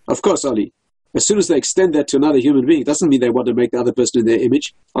course, Oli. As soon as they extend that to another human being, it doesn't mean they want to make the other person in their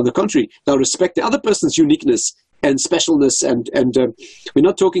image. On the contrary, they'll respect the other person's uniqueness and specialness. And we're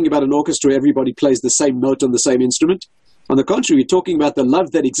not talking about an orchestra where everybody plays the same note on the same instrument. On the contrary, we're talking about the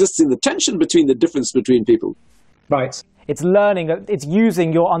love that exists in the tension between the difference between people. Right. It's learning, it's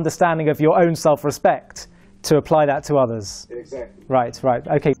using your understanding of your own self-respect to apply that to others. Exactly. Right.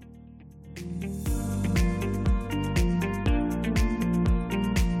 Okay.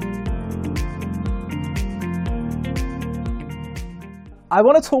 I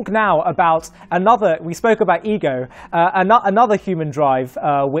want to talk now about another, we spoke about ego, another human drive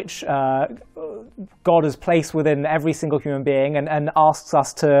which God has placed within every single human being and asks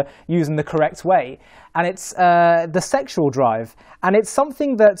us to use in the correct way. And it's the sexual drive. And it's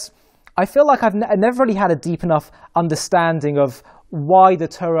something that I feel like I've never really had a deep enough understanding of why the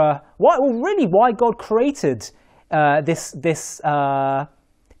Torah, why God created this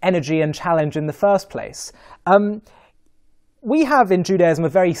energy and challenge in the first place. We have in Judaism a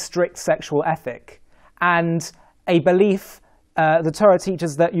very strict sexual ethic and a belief, the Torah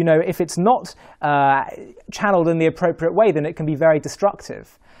teaches that, if it's not channeled in the appropriate way, then it can be very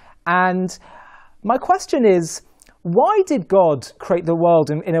destructive. And my question is, why did God create the world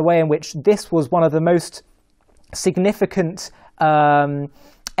in a way in which this was one of the most significant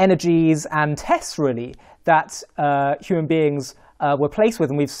energies and tests, really, that human beings were placed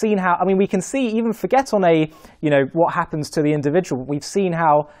with? And we've seen how, we can see, even forget on what happens to the individual. We've seen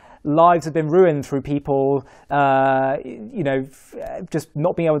how lives have been ruined through people, just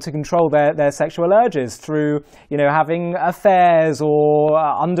not being able to control their sexual urges through, having affairs or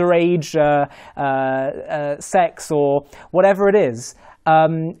underage sex or whatever it is.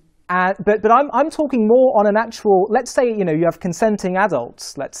 But I'm talking more on an actual, let's say, you have consenting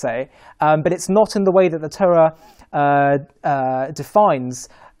adults, let's say, but it's not in the way that the Torah defines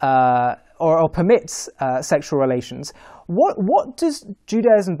or permits sexual relations. What does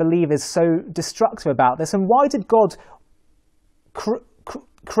Judaism believe is so destructive about this, and why did God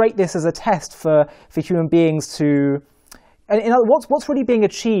create this as a test for human beings to? And what's really being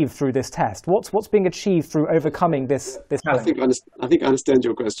achieved through this test? What's being achieved through overcoming this challenge? I think I understand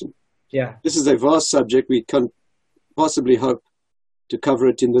your question. Yeah, this is a vast subject. We can't possibly hope to cover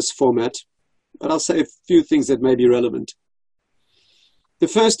it in this format, but I'll say a few things that may be relevant. The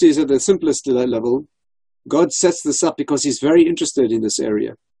first is, at the simplest level, God sets this up because he's very interested in this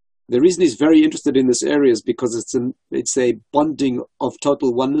area. The reason he's very interested in this area is because it's a bonding of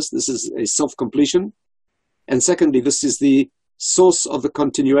total oneness. This is a self-completion. And secondly, this is the source of the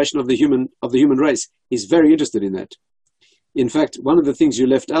continuation of the human race. He's very interested in that. In fact, one of the things you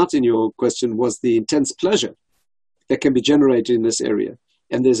left out in your question was the intense pleasure that can be generated in this area.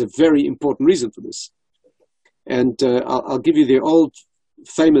 And there's a very important reason for this. And I'll give you the old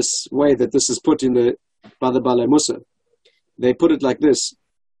famous way that this is put by the Balei Musa. They put it like this: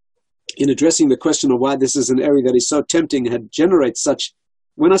 in addressing the question of why this is an area that is so tempting and generates such,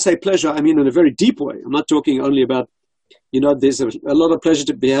 when I say pleasure, I mean in a very deep way. I'm not talking only about, there's a lot of pleasure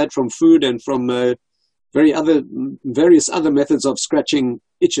to be had from food and from various other methods of scratching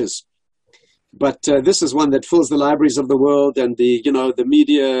itches. But this is one that fills the libraries of the world and the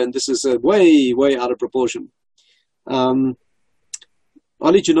media, and this is way, way out of proportion.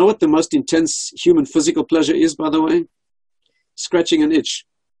 Oli, do you know what the most intense human physical pleasure is, by the way? Scratching an itch.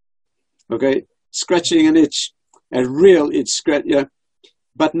 Okay? Scratching an itch. A real itch scratch, yeah.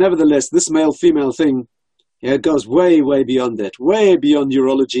 But nevertheless, this male-female thing, it goes way, way beyond that. Way beyond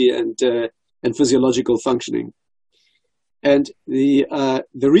neurology and physiological functioning. And the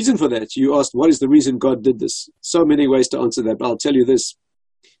reason for that, you asked, what is the reason God did this? So many ways to answer that, but I'll tell you this.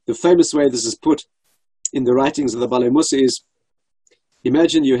 The famous way this is put in the writings of the Balei Musa is,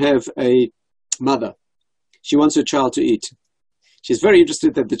 imagine you have a mother. She wants her child to eat. She's very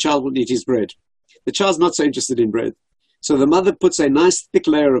interested that the child will eat his bread. The child's not so interested in bread. So the mother puts a nice thick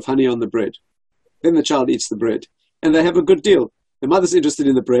layer of honey on the bread. Then the child eats the bread. And they have a good deal. The mother's interested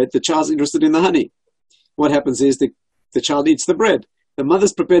in the bread. The child's interested in the honey. What happens is the child eats the bread. The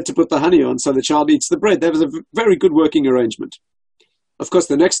mother's prepared to put the honey on, so the child eats the bread. That was a very good working arrangement. Of course,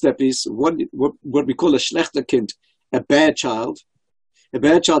 the next step is what we call a schlechter kind, a bad child. A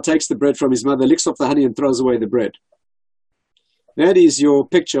bad child takes the bread from his mother, licks off the honey, and throws away the bread. That is your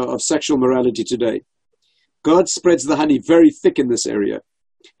picture of sexual morality today. God spreads the honey very thick in this area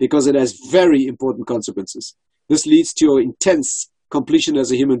because it has very important consequences. This leads to your intense completion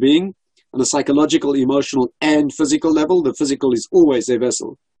as a human being, on a psychological, emotional, and physical level. The physical is always a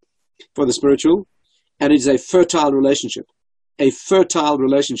vessel for the spiritual, and it is a fertile relationship. A fertile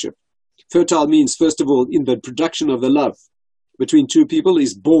relationship. Fertile means, first of all, in the production of the love between two people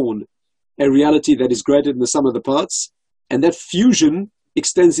is born a reality that is greater than the sum of the parts, and that fusion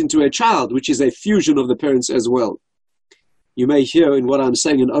extends into a child, which is a fusion of the parents as well. You may hear in what I'm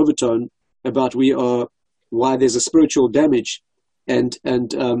saying an overtone about why there's a spiritual damage and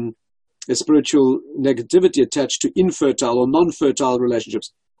a spiritual negativity attached to infertile or non-fertile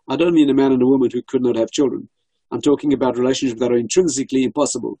relationships. I don't mean a man and a woman who could not have children. I'm talking about relationships that are intrinsically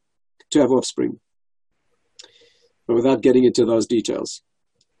impossible to have offspring, but without getting into those details.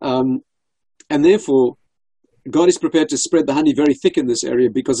 And therefore, God is prepared to spread the honey very thick in this area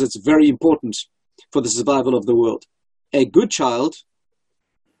because it's very important for the survival of the world. A good child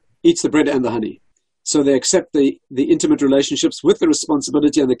eats the bread and the honey. So they accept the intimate relationships with the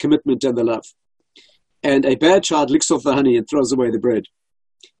responsibility and the commitment and the love. And a bad child licks off the honey and throws away the bread.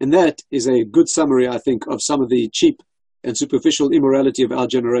 And that is a good summary, I think, of some of the cheap and superficial immorality of our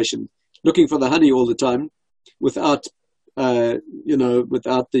generation. Looking for the honey all the time without the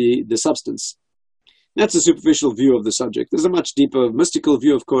substance. That's a superficial view of the subject. There's a much deeper mystical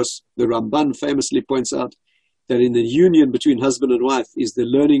view, of course. The Ramban famously points out that in the union between husband and wife is the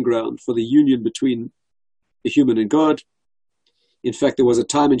learning ground for the union between the human and God. In fact, there was a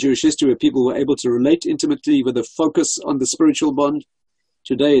time in Jewish history where people were able to relate intimately with a focus on the spiritual bond.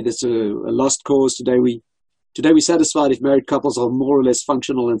 Today, there's a lost cause. Today we're satisfied if married couples are more or less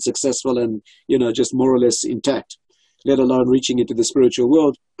functional and successful and, just more or less intact, let alone reaching into the spiritual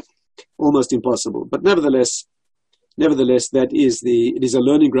world. Almost impossible. But nevertheless, it is a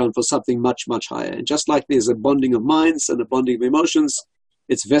learning ground for something much, much higher. And just like there's a bonding of minds and a bonding of emotions,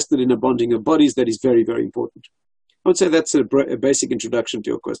 it's vested in a bonding of bodies that is very, very important. I would say that's a basic introduction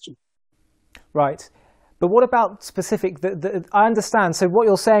to your question. Right. But what about specific? I understand. So what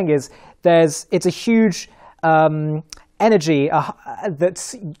you're saying is it's a huge energy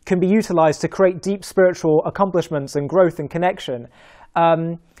that can be utilized to create deep spiritual accomplishments and growth and connection.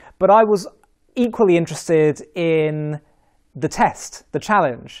 But I was equally interested in the test, the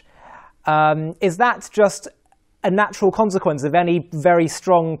challenge. Is that just a natural consequence of any very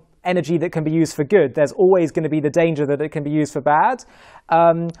strong energy that can be used for good? There's always going to be the danger that it can be used for bad?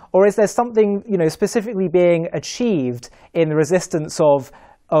 Or is there something, specifically being achieved in the resistance of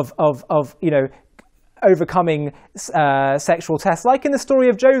overcoming sexual tests, like in the story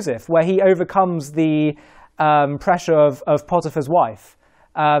of Joseph, where he overcomes the pressure of Potiphar's wife?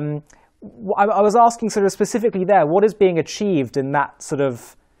 I was asking sort of specifically there, what is being achieved in that sort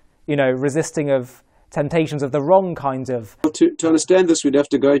of, resisting of temptations of the wrong kind of... To understand this, we'd have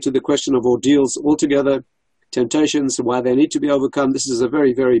to go to the question of ordeals altogether, temptations, why they need to be overcome. This is a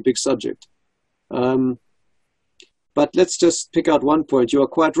very, very big subject. But let's just pick out one point. You are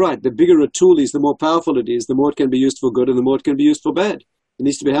quite right. The bigger a tool is, the more powerful it is, the more it can be used for good and the more it can be used for bad. It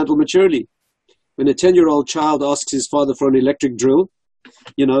needs to be handled maturely. When a 10-year-old child asks his father for an electric drill,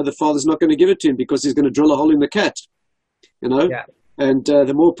 the father's not going to give it to him because he's going to drill a hole in the cat, Yeah. And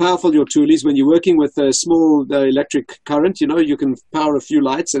the more powerful your tool is, when you're working with a small electric current, you can power a few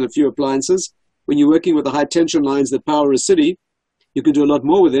lights and a few appliances. When you're working with the high tension lines that power a city, you can do a lot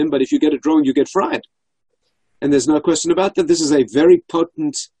more with them, but if you get it wrong, you get fried. And there's no question about that. This is a very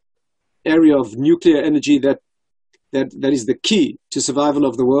potent area of nuclear energy that is the key to survival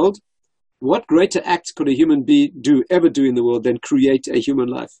of the world. What greater act could a human being ever do in the world than create a human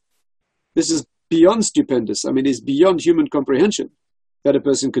life? This is beyond stupendous. I mean, it's beyond human comprehension that a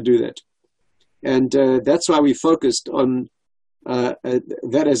person could do that. And that's why we focused on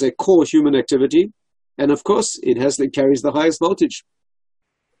that as a core human activity. And of course, it carries the highest voltage.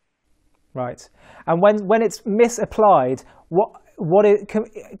 Right. And when it's misapplied,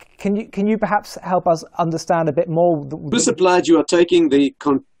 can you perhaps help us understand a bit more? Misapplied, you are taking the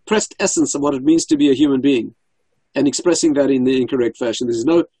compressed essence of what it means to be a human being and expressing that in the incorrect fashion.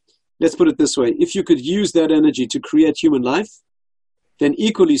 Let's put it this way. If you could use that energy to create human life, then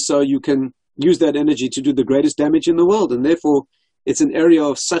equally so you can use that energy to do the greatest damage in the world. And therefore, it's an area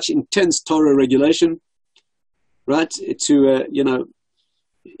of such intense Torah regulation, right?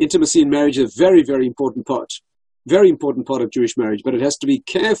 Intimacy in marriage is a very, very important part of Jewish marriage, but it has to be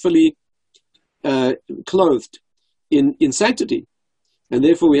carefully clothed in sanctity. And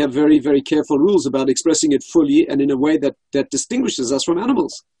therefore, we have very, very careful rules about expressing it fully and in a way that distinguishes us from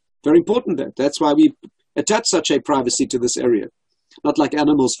animals. Very important that. That's why we attach such a privacy to this area, not like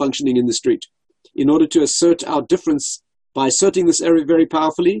animals functioning in the street. In order to assert our difference by asserting this area very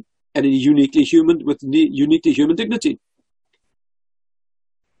powerfully and uniquely human, with uniquely human dignity.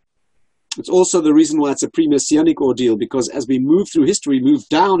 It's also the reason why it's a pre-messianic ordeal, because as we move through history, we move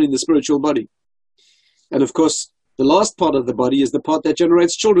down in the spiritual body. And of course, the last part of the body is the part that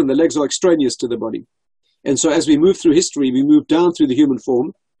generates children. The legs are extraneous to the body. And so as we move through history, we move down through the human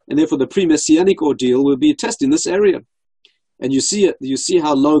form, and therefore the pre-messianic ordeal will be a test in this area. And you see it, you see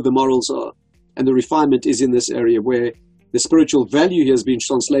how low the morals are, and the refinement is in this area where the spiritual value here has been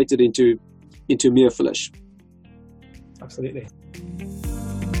translated into mere flesh. Absolutely.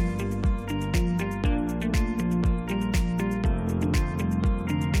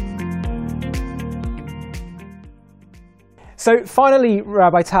 So finally,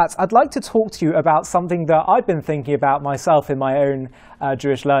 Rabbi Tatz, I'd like to talk to you about something that I've been thinking about myself in my own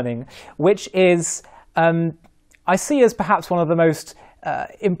Jewish learning, which is I see as perhaps one of the most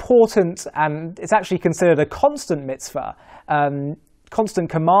important, and it's actually considered a constant mitzvah, constant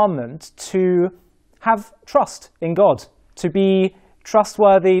commandment to have trust in God, to be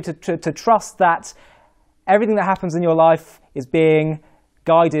trustworthy, to trust that everything that happens in your life is being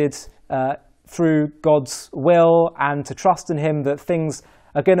guided through God's will, and to trust in Him that things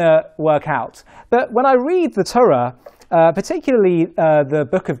are going to work out. But when I read the Torah, particularly the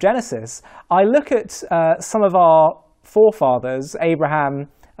book of Genesis, I look at some of our forefathers, Abraham,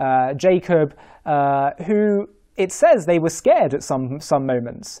 Jacob, who it says they were scared at some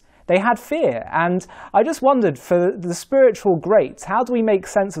moments. They had fear. And I just wondered, for the spiritual greats, how do we make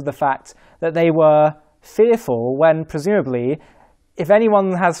sense of the fact that they were fearful when presumably, if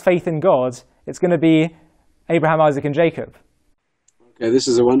anyone has faith in God, it's going to be Abraham, Isaac, and Jacob? Okay, this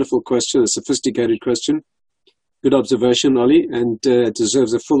is a wonderful question, a sophisticated question. Good observation, Ollie, and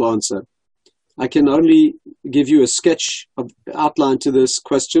deserves a full answer. I can only give you a sketch of outline to this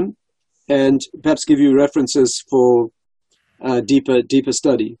question, and perhaps give you references for deeper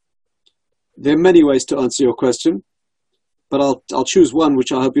study. There are many ways to answer your question, but I'll choose one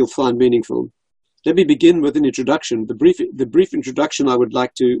which I hope you'll find meaningful. Let me begin with an introduction. The brief introduction I would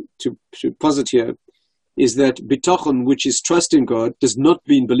like to posit here is that bitachon, which is trust in God, does not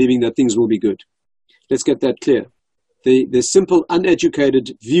mean believing that things will be good. Let's get that clear. The simple,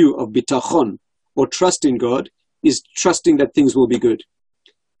 uneducated view of bitachon, or trust in God, is trusting that things will be good.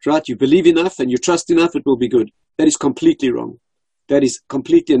 Right? You believe enough and you trust enough, it will be good. That is completely wrong. That is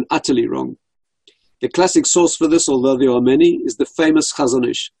completely and utterly wrong. The classic source for this, although there are many, is the famous Chazon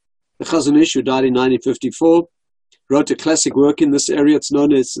Ish. The Chazon Ish, who died in 1954, wrote a classic work in this area. It's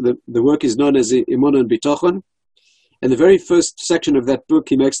known as the work is known as Emunah and Bitachon. And the very first section of that book,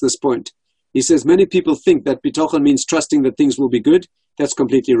 he makes this point. He says, many people think that Bitachon means trusting that things will be good. That's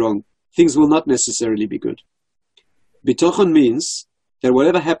completely wrong. Things will not necessarily be good. Bitachon means that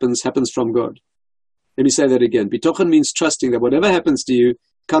whatever happens, happens from God. Let me say that again. Bitachon means trusting that whatever happens to you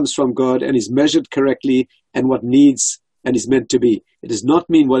comes from God and is measured correctly and what needs and is meant to be. It does not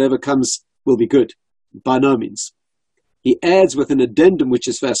mean whatever comes will be good. By no means. He adds with an addendum which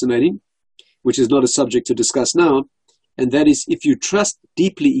is fascinating, which is not a subject to discuss now, and that is, if you trust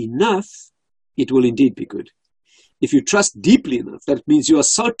deeply enough, it will indeed be good. If you trust deeply enough, that means you are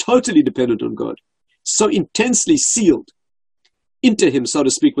so totally dependent on God, so intensely sealed into Him, so to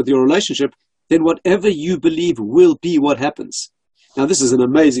speak, with your relationship, then whatever you believe will be what happens. Now, this is an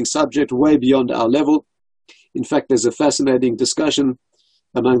amazing subject, way beyond our level. In fact, there's a fascinating discussion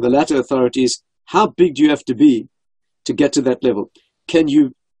among the latter authorities. How big do you have to be to get to that level? Do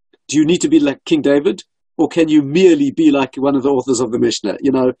you need to be like King David? Or can you merely be like one of the authors of the Mishnah?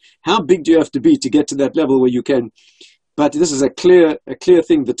 You know, how big do you have to be to get to that level where you can? But this is a clear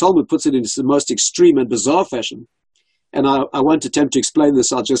thing. The Talmud puts it in the most extreme and bizarre fashion. And I won't attempt to explain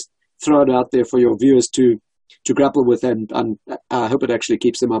this. I'll just throw it out there for your viewers to grapple with, and I hope it actually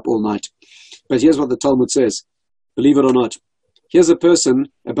keeps them up all night. But here's what the Talmud says. Believe it or not. Here's a person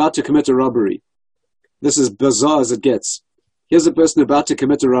about to commit a robbery. This is bizarre as it gets. Here's a person about to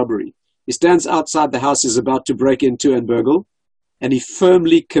commit a robbery. He stands outside the house he's about to break into and burgle, and he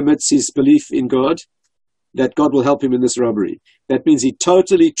firmly commits his belief in God, that God will help him in this robbery. That means he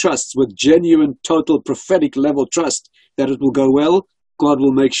totally trusts, with genuine, total, prophetic level trust, that it will go well. God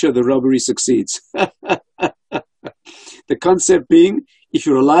will make sure the robbery succeeds. The concept being, if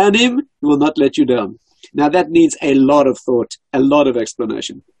you rely on Him, He will not let you down. Now that needs a lot of thought, a lot of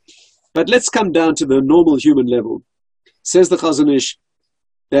explanation. But let's come down to the normal human level. Says the Chazon Ish,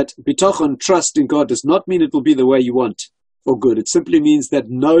 that bitachon, trust in God, does not mean it will be the way you want or good. It simply means that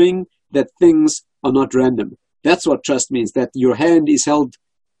knowing that things are not random. That's what trust means, that your hand is held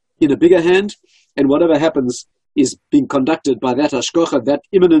in a bigger hand, and whatever happens is being conducted by that hashgacha, that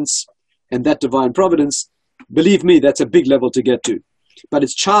immanence, and that divine providence. Believe me, that's a big level to get to. But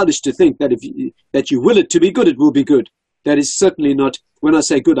it's childish to think that that you will it to be good, it will be good. That is certainly not When I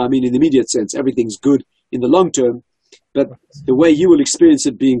say good, I mean in the immediate sense. Everything's good in the long term, but the way you will experience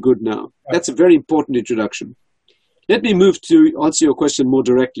it being good now. That's a very important introduction. Let me move to answer your question more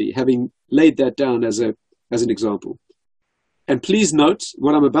directly, having laid that down as an example. And please note,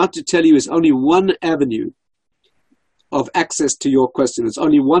 what I'm about to tell you is only one avenue of access to your question. It's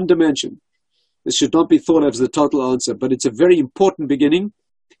only one dimension. This should not be thought of as the total answer, but it's a very important beginning,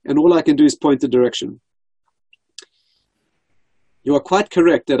 and all I can do is point the direction. You are quite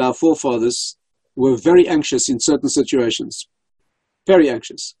correct that our forefathers were very anxious in certain situations. Very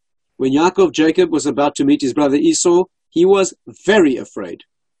anxious. When Jacob was about to meet his brother Esau, he was very afraid,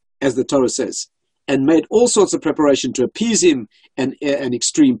 as the Torah says, and made all sorts of preparation to appease him, and an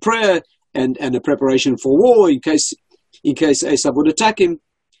extreme prayer, and a preparation for war in case Esau would attack him.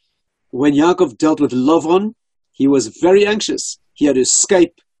 When Yaakov dealt with Lavan, he was very anxious. He had to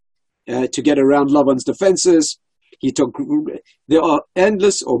escape to get around Lavan's defenses. There are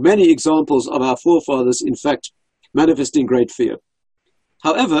endless or many examples of our forefathers, in fact, manifesting great fear.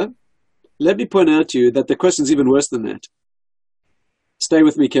 However, let me point out to you that the question is even worse than that. Stay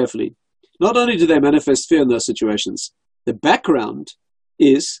with me carefully. Not only do they manifest fear in those situations, the background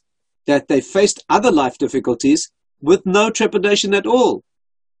is that they faced other life difficulties with no trepidation at all.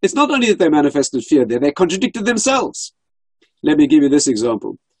 It's not only that they manifested fear there, they contradicted themselves. Let me give you this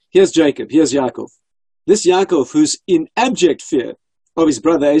example. Here's Jacob, here's Yaakov. This Yaakov, who's in abject fear of his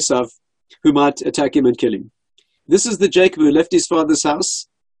brother Esau, who might attack him and kill him. This is the Jacob who left his father's house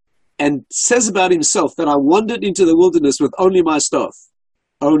and says about himself that I wandered into the wilderness with only my staff.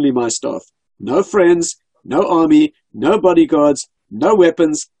 Only my staff. No friends, no army, no bodyguards, no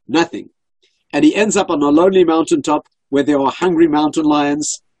weapons, nothing. And he ends up on a lonely mountaintop where there are hungry mountain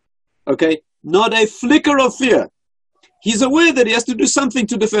lions. Okay? Not a flicker of fear. He's aware that he has to do something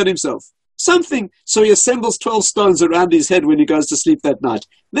to defend himself. Something. So he assembles 12 stones around his head when he goes to sleep that night.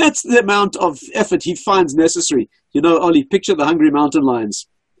 That's the amount of effort he finds necessary. You know, Ollie, picture the hungry mountain lions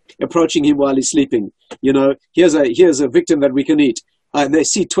approaching him while he's sleeping. You know, here's a victim that we can eat. And they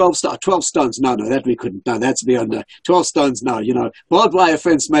see 12 stones. No, that we couldn't. No, that's beyond 12 stones. No, you know, barbed wire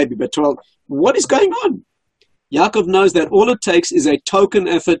fence maybe, but 12. What is going on? Yaakov knows that all it takes is a token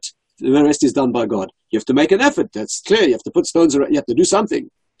effort. The rest is done by God. You have to make an effort. That's clear. You have to put stones around. You have to do something.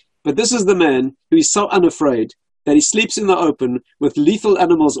 But this is the man who is so unafraid that he sleeps in the open with lethal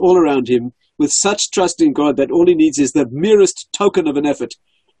animals all around him, with such trust in God that all he needs is the merest token of an effort.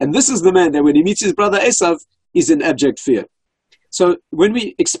 And this is the man that when he meets his brother Esau, is in abject fear. So when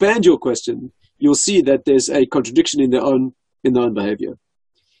we expand your question, you'll see that there's a contradiction in their own behavior.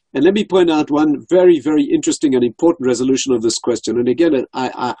 And let me point out one very, very interesting and important resolution of this question. And again,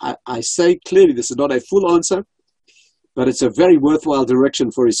 I say clearly this is not a full answer, but it's a very worthwhile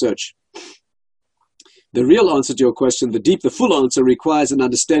direction for research. The real answer to your question, the full answer, requires an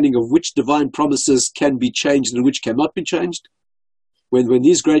understanding of which divine promises can be changed and which cannot be changed. When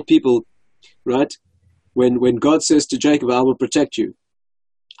these great people, right, when God says to Jacob, I will protect you,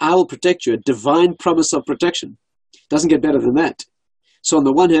 a divine promise of protection. Doesn't get better than that. So on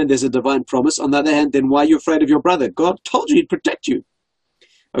the one hand, there's a divine promise. On the other hand, then why are you afraid of your brother? God told you he'd protect you.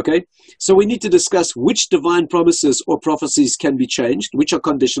 Okay? So we need to discuss which divine promises or prophecies can be changed, which are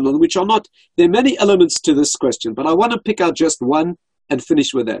conditional and which are not. There are many elements to this question, but I want to pick out just one and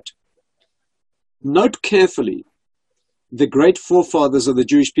finish with that. Note carefully the great forefathers of the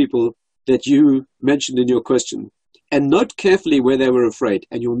Jewish people that you mentioned in your question, and note carefully where they were afraid.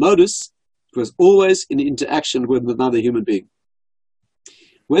 And you'll notice it was always in interaction with another human being.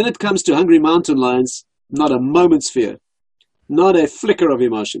 When it comes to hungry mountain lions, not a moment's fear, not a flicker of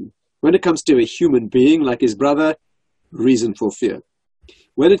emotion. When it comes to a human being like his brother, reason for fear.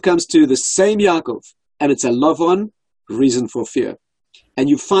 When it comes to the same Yaakov, and it's a Lavan, reason for fear. And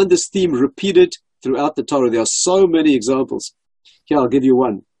you find this theme repeated throughout the Torah. There are so many examples. Here, I'll give you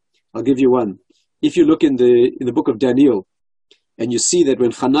one. If you look in the book of Daniel, and you see that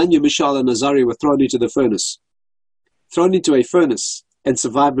when Hananiah, Mishael, and Azariah were thrown into a furnace, and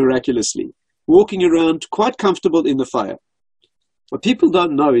survived miraculously, walking around quite comfortable in the fire. What people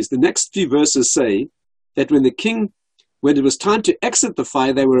don't know is the next few verses say that when it was time to exit the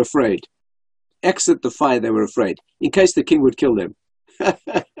fire, they were afraid. Exit the fire, they were afraid, in case the king would kill them.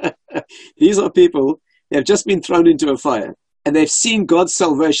 These are people that have just been thrown into a fire, and they've seen God's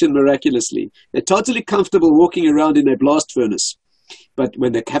salvation miraculously. They're totally comfortable walking around in a blast furnace. But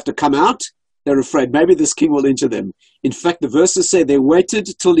when they have to come out, they're afraid. Maybe this king will injure them. In fact, the verses say they waited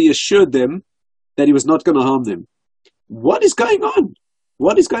till he assured them that he was not going to harm them. What is going on?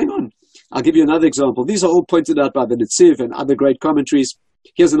 What is going on? I'll give you another example. These are all pointed out by the Netziv and other great commentaries.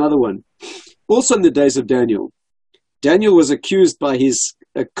 Here's another one. Also in the days of Daniel, Daniel was accused by his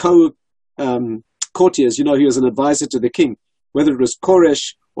courtiers. He was an advisor to the king, whether it was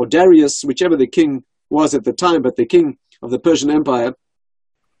Koresh or Darius, whichever the king was at the time, but the king of the Persian Empire.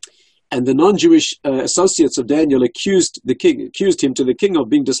 And the non-Jewish associates of Daniel accused him to the king of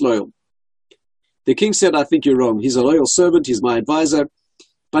being disloyal. The king said, I think you're wrong. He's a loyal servant. He's my advisor.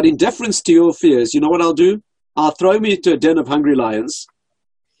 But in deference to your fears, you know what I'll do? I'll throw him into a den of hungry lions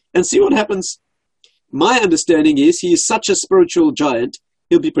and see what happens. My understanding is he is such a spiritual giant,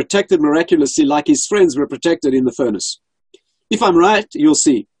 he'll be protected miraculously like his friends were protected in the furnace. If I'm right, you'll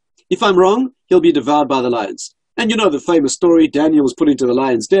see. If I'm wrong, he'll be devoured by the lions. And you know the famous story, Daniel was put into the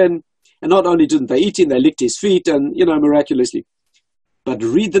lion's den, and not only didn't they eat him, they licked his feet, and, miraculously. But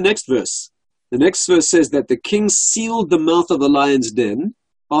read the next verse. The next verse says that the king sealed the mouth of the lion's den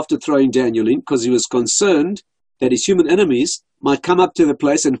after throwing Daniel in, because he was concerned that his human enemies might come up to the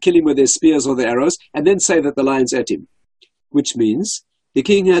place and kill him with their spears or their arrows, and then say that the lions ate him. Which means the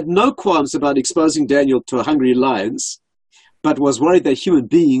king had no qualms about exposing Daniel to hungry lions, but was worried that human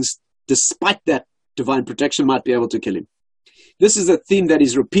beings, despite that divine protection, might be able to kill him. This is a theme that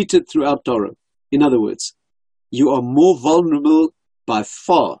is repeated throughout Torah. In other words, you are more vulnerable by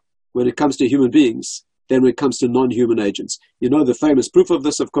far when it comes to human beings than when it comes to non-human agents. The famous proof of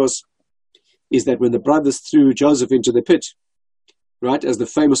this, of course, is that when the brothers threw Joseph into the pit, right, as the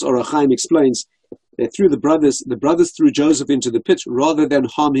famous Or HaChaim explains, they threw the brothers threw Joseph into the pit rather than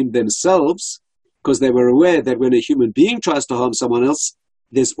harm him themselves, because they were aware that when a human being tries to harm someone else,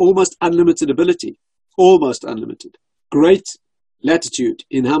 there's almost unlimited ability, almost unlimited. Great latitude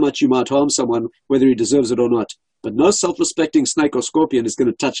in how much you might harm someone, whether he deserves it or not. But no self-respecting snake or scorpion is going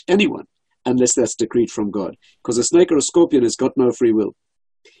to touch anyone unless that's decreed from God, because a snake or a scorpion has got no free will.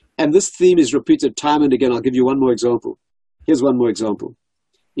 And this theme is repeated time and again. I'll give you one more example. Here's one more example.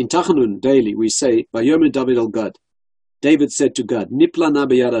 In Tachanun daily, we say, Vayomer David al Gad. David said to God, Nipla na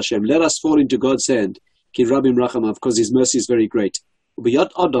b'yad Hashem, let us fall into God's hand, ki rabim rachamav, because his mercy is very great. B'yad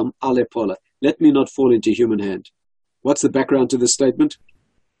Adam ale pola, let me not fall into human hand. What's the background to this statement?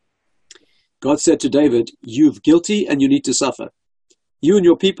 God said to David, you're guilty and you need to suffer. You and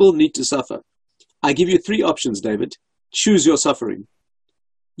your people need to suffer. I give you 3 options, David. Choose your suffering.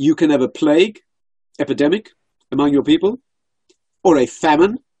 You can have a plague, epidemic among your people, or a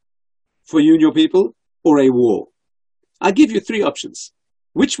famine for you and your people, or a war. I give you 3 options.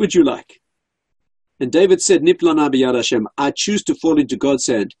 Which would you like? And David said, Nipla na b'yad Hashem, I choose to fall into God's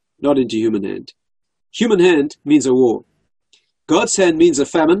hand, not into human hand. Human hand means a war. God's hand means a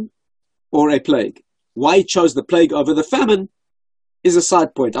famine or a plague. Why he chose the plague over the famine is a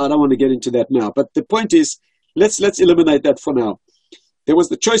side point. I don't want to get into that now. But the point is, let's eliminate that for now. There was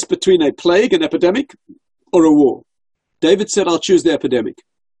the choice between a plague, an epidemic, or a war. David said, I'll choose the epidemic.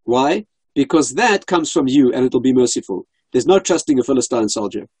 Why? Because that comes from you and it'll be merciful. There's no trusting a Philistine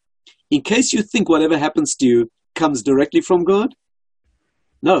soldier. In case you think whatever happens to you comes directly from God,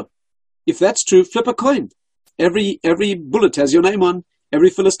 no. If that's true, flip a coin. Every bullet has your name on. Every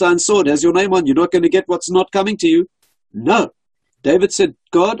Philistine sword has your name on. You're not going to get what's not coming to you. No. David said,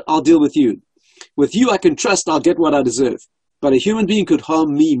 God, I'll deal with you. With you I can trust I'll get what I deserve. But a human being could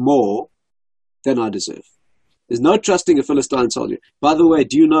harm me more than I deserve. There's no trusting a Philistine soldier. By the way,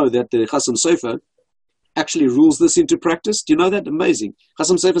 do you know that the Chasam Sofer actually rules this into practice? Do you know that? Amazing.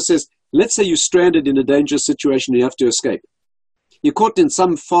 Chasam Sofer says, let's say you're stranded in a dangerous situation and you have to escape. You're caught in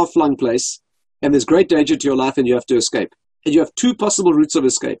some far-flung place and there's great danger to your life and you have to escape. And you have 2 possible routes of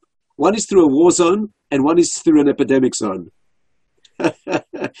escape. One is through a war zone and one is through an epidemic zone.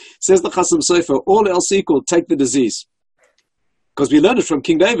 Says the Chasam Sofer, all else equal, take the disease. Because we learned it from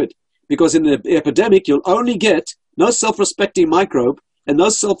King David. Because in the epidemic, you'll only get no self-respecting microbe and no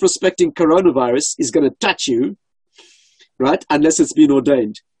self-respecting coronavirus is going to touch you, right? Unless it's been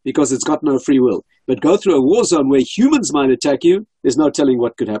ordained, because it's got no free will. But go through a war zone where humans might attack you, there's no telling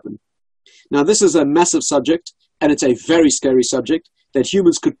what could happen. Now, this is a massive subject, and it's a very scary subject, that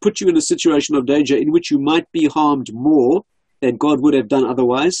humans could put you in a situation of danger in which you might be harmed more than God would have done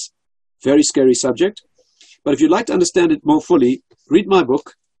otherwise. Very scary subject. But if you'd like to understand it more fully, read my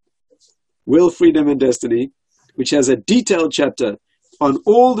book, Will, Freedom, and Destiny, which has a detailed chapter on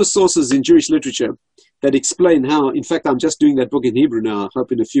all the sources in Jewish literature that explain how, in fact, I'm just doing that book in Hebrew now. I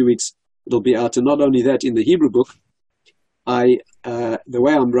hope in a few weeks it'll be out. And not only that, in the Hebrew book, the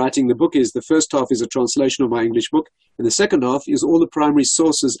way I'm writing the book is the first half is a translation of my English book, and the second half is all the primary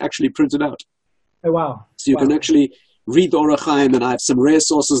sources actually printed out. Oh, wow. So you can actually read the Or HaChaim, and I have some rare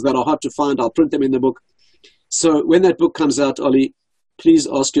sources that are hard to find. I'll print them in the book. So when that book comes out, Oli, please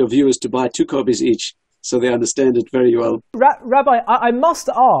ask your viewers to buy 2 copies each so they understand it very well. Rabbi, I must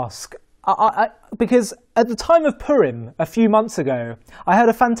ask, because at the time of Purim, a few months ago, I heard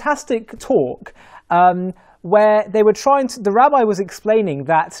a fantastic talk where they were the rabbi was explaining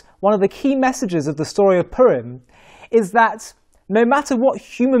that one of the key messages of the story of Purim is that no matter what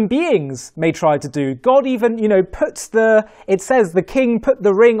human beings may try to do, God even, it says the king put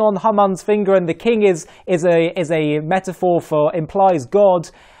the ring on Haman's finger, and the king is a metaphor implies God.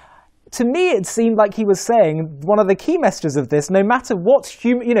 To me, it seemed like he was saying one of the key messages of this, no matter what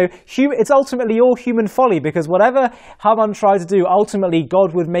it's ultimately all human folly, because whatever Haman tried to do, ultimately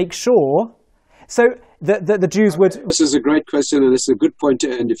God would make sure so that the Jews would... This is a great question, and it's a good point to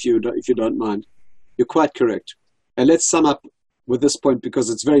end if you don't mind. You're quite correct. And let's sum up with this point, because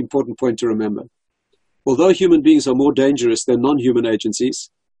it's a very important point to remember. Although human beings are more dangerous than non-human agencies,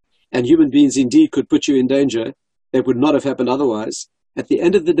 and human beings indeed could put you in danger that would not have happened otherwise, at the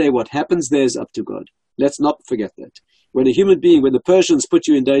end of the day, what happens there is up to God. Let's not forget that. When the Persians put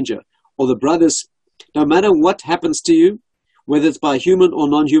you in danger, or the brothers, no matter what happens to you, whether it's by human or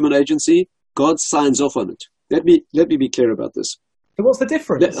non-human agency, God signs off on it. Let me be clear about this. So what's the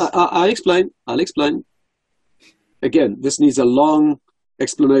difference? I'll explain. Again, this needs a long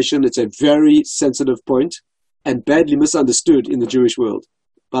explanation. It's a very sensitive point and badly misunderstood in the Jewish world.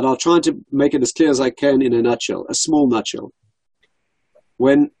 But I'll try to make it as clear as I can in a small nutshell.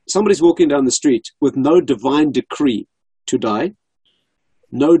 When somebody's walking down the street with no divine decree to die,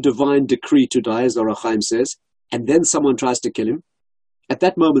 as the Ohr HaChaim says, and then someone tries to kill him, at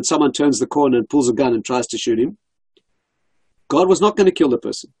that moment someone turns the corner and pulls a gun and tries to shoot him, God was not going to kill the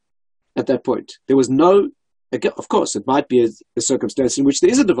person at that point. There was no... Of course, it might be a circumstance in which there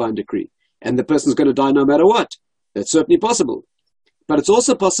is a divine decree and the person's going to die no matter what. That's certainly possible. But it's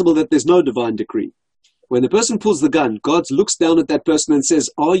also possible that there's no divine decree. When the person pulls the gun, God looks down at that person and says,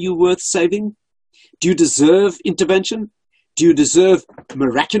 are you worth saving? Do you deserve intervention? Do you deserve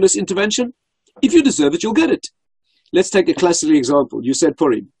miraculous intervention? If you deserve it, you'll get it. Let's take a classical example. You said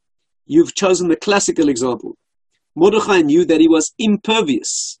Purim. You've chosen the classical example. Mordechai knew that he was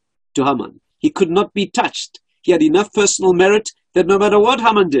impervious to Haman. He could not be touched. He had enough personal merit that no matter what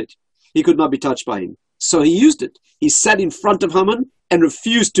Haman did, he could not be touched by him. So he used it. He sat in front of Haman and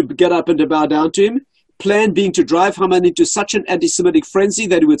refused to get up and to bow down to him, plan being to drive Haman into such an anti-Semitic frenzy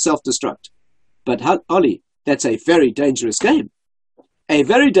that he would self-destruct. But Oli, that's a very dangerous game. A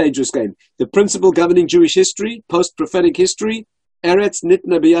very dangerous game. The principle governing Jewish history, post-prophetic history, Eretz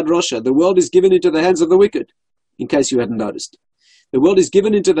Nitna B'Yad Rosha. The world is given into the hands of the wicked, in case you hadn't noticed. The world is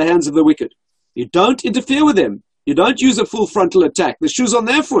given into the hands of the wicked. You don't interfere with them. You don't use a full frontal attack. The shoe's on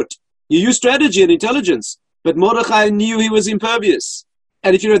their foot. You use strategy and intelligence. But Mordechai knew he was impervious.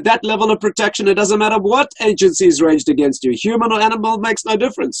 And if you're at that level of protection, it doesn't matter what agency is raged against you. Human or animal makes no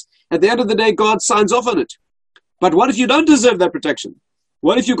difference. At the end of the day, God signs off on it. But what if you don't deserve that protection?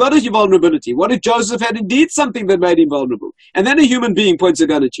 What if you got a vulnerability? What if Joseph had indeed something that made him vulnerable? And then a human being points a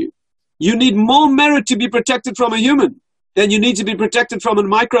gun at you. You need more merit to be protected from a human then you need to be protected from a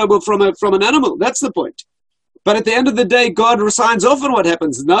microbe or from an animal. That's the point. But at the end of the day, God signs off on what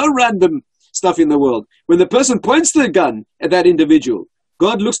happens. No random stuff in the world. When the person points the gun at that individual,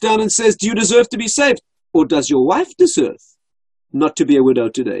 God looks down and says, do you deserve to be saved? Or does your wife deserve not to be a widow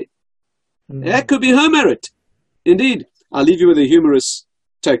today? Mm-hmm. That could be her merit. Indeed. I'll leave you with a humorous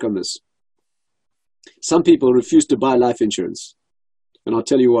take on this. Some people refuse to buy life insurance. And I'll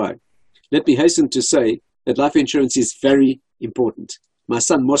tell you why. Let me hasten to say that life insurance is very important. My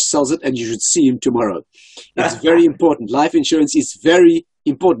son Mosh sells it, and you should see him tomorrow. It's very important. Life insurance is very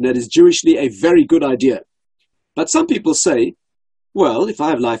important. That is Jewishly a very good idea. But some people say, well, if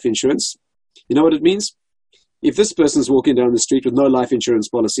I have life insurance, you know what it means? If this person's walking down the street with no life insurance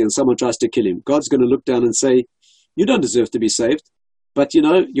policy and someone tries to kill him, God's going to look down and say, you don't deserve to be saved. But,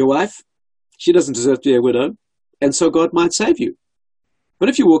 your wife, she doesn't deserve to be a widow, and so God might save you. But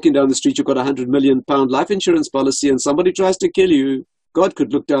if you're walking down the street, you've got a £100 million life insurance policy and somebody tries to kill you, God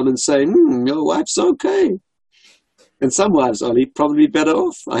could look down and say, your wife's okay. And some wives, Ollie, probably better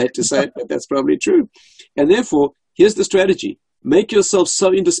off. I hate to say it, but that's probably true. And therefore, here's the strategy. Make yourself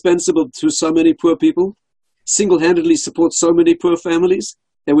so indispensable to so many poor people, single-handedly support so many poor families,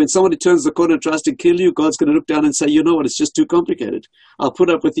 that when somebody turns the corner and tries to kill you, God's going to look down and say, you know what, it's just too complicated. I'll put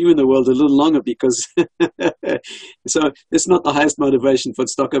up with you in the world a little longer because... So it's not the highest motivation for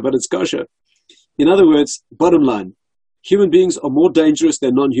tzedakah, but it's kosher. In other words, bottom line, human beings are more dangerous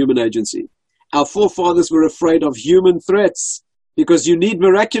than non-human agency. Our forefathers were afraid of human threats because you need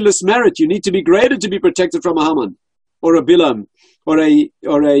miraculous merit. You need to be greater to be protected from a Haman or a Bilam or an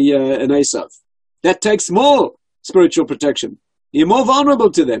Esav. That takes more spiritual protection. You're more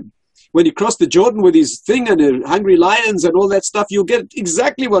vulnerable to them. When you cross the Jordan with his thing and hungry lions and all that stuff, you'll get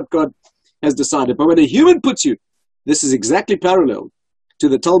exactly what God has decided. But when a human puts you, this is exactly parallel to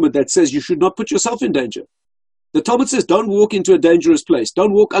the Talmud that says you should not put yourself in danger. The Talmud says don't walk into a dangerous place.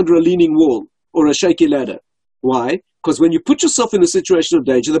 Don't walk under a leaning wall or a shaky ladder. Why? Because when you put yourself in a situation of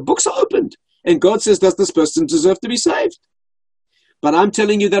danger, the books are opened. And God says, does this person deserve to be saved? But I'm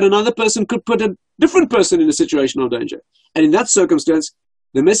telling you that another person could put a different person in a situation of danger. And in that circumstance,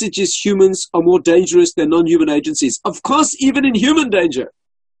 the message is humans are more dangerous than non-human agencies. Of course, even in human danger,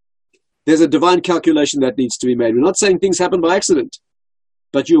 there's a divine calculation that needs to be made. We're not saying things happen by accident,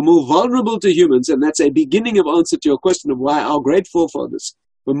 but you're more vulnerable to humans, and that's a beginning of answer to your question of why our great forefathers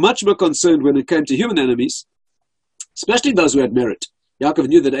were much more concerned when it came to human enemies, especially those who had merit. Yaakov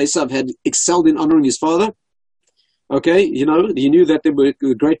knew that Esav had excelled in honoring his father. Okay, he knew that there were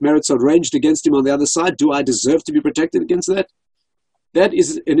great merits arranged against him on the other side. Do I deserve to be protected against that? That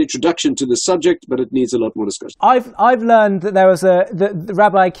is an introduction to the subject, but it needs a lot more discussion. I've learned that there was the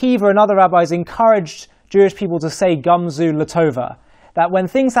Rabbi Akiva and other rabbis encouraged Jewish people to say Gamzu Latova, that when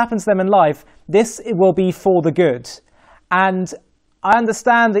things happen to them in life, this will be for the good. And I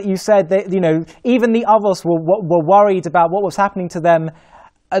understand that you said that even the others were worried about what was happening to them,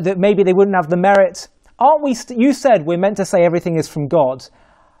 that maybe they wouldn't have the merit. Aren't we? You said we're meant to say everything is from God,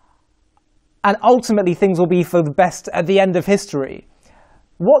 and ultimately things will be for the best at the end of history.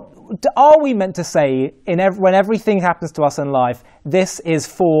 What are we meant to say when everything happens to us in life? This is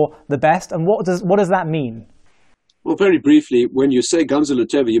for the best, and what does that mean? Well, very briefly, when you say Gamzu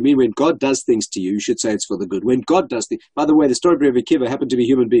Latova, you mean when God does things to you, you should say it's for the good. When God does things. By the way, the story of Rabbi Akiva happened to be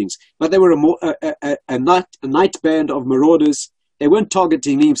human beings, but they were a night band of marauders. They weren't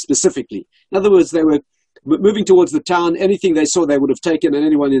targeting him specifically. In other words, they were moving towards the town. Anything they saw, they would have taken, and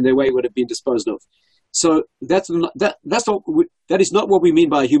anyone in their way would have been disposed of. So that is not what we mean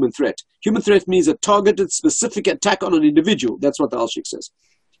by a human threat. Human threat means a targeted, specific attack on an individual. That's what the Alshik says.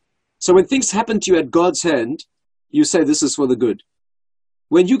 So when things happen to you at God's hand, you say this is for the good.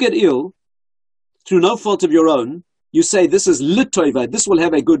 When you get ill, through no fault of your own, you say this is litova.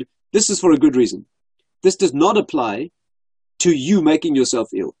 This is for a good reason. This does not apply to you making yourself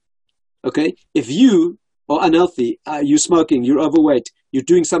ill. Okay? If you are unhealthy, you're smoking, you're overweight, you're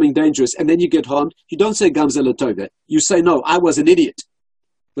doing something dangerous, and then you get harmed, you don't say Gamzu Latova. You say, no, I was an idiot.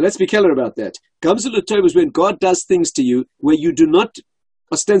 But let's be clear about that. Gamzu Latova is when God does things to you where you do not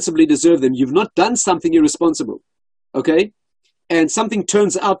ostensibly deserve them. You've not done something irresponsible. Okay? And something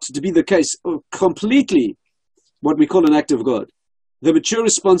turns out to be the case completely what we call an act of God. The mature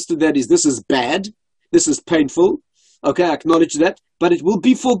response to that is, this is bad, this is painful, okay, I acknowledge that, but it will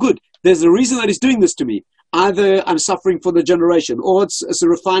be for good. There's a reason that he's doing this to me. Either I'm suffering for the generation, or it's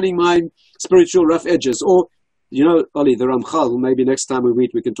refining my spiritual rough edges, or, Oli, the Ramchal, maybe next time we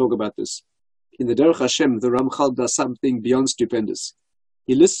meet we can talk about this. In the Derech Hashem, the Ramchal does something beyond stupendous.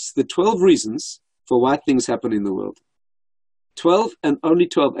 He lists the 12 reasons for why things happen in the world. 12 and only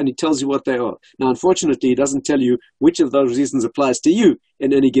 12, and he tells you what they are. Now, unfortunately, he doesn't tell you which of those reasons applies to you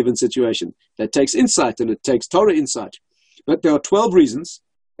in any given situation. That takes insight, and it takes Torah insight. But there are 12 reasons,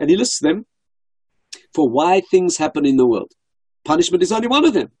 and he lists them for why things happen in the world. Punishment is only one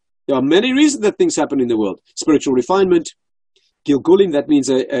of them. There are many reasons that things happen in the world. Spiritual refinement, Gilgulim, that means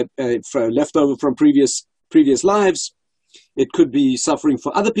a leftover from previous lives. It could be suffering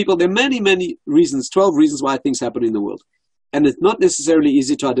for other people. There are many, many reasons, 12 reasons why things happen in the world. And it's not necessarily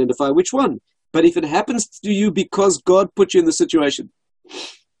easy to identify which one. But if it happens to you because God put you in the situation,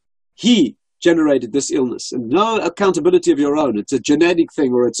 he generated this illness, and no accountability of your own. It's a genetic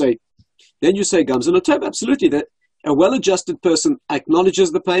thing, or then you say Gamzu Latova. Absolutely, that a well-adjusted person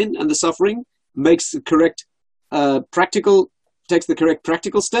acknowledges the pain and the suffering, makes the correct takes the correct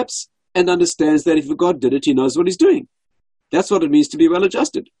practical steps, and understands that if God did it, he knows what he's doing. That's what it means to be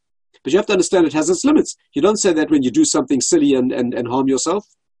well-adjusted. But you have to understand it has its limits. You don't say that when you do something silly and harm yourself.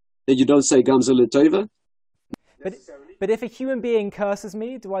 Then you don't say Gamzu Latova. But if a human being curses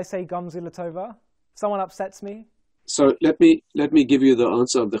me, do I say Gamzu Latova? Someone upsets me? So let me give you the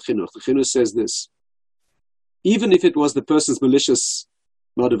answer of the Chinuch. The Chinuch says this. Even if it was the person's malicious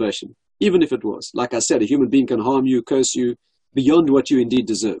motivation, even if it was, like I said, a human being can harm you, curse you, beyond what you indeed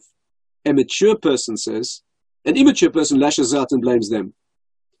deserve. A mature person says, an immature person lashes out and blames them.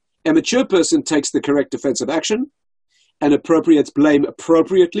 A mature person takes the correct defensive action and appropriates blame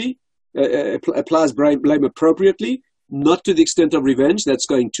appropriately, applies blame appropriately, not to the extent of revenge, that's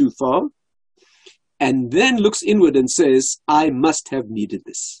going too far, and then looks inward and says, I must have needed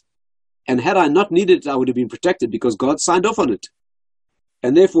this. And had I not needed it, I would have been protected because God signed off on it.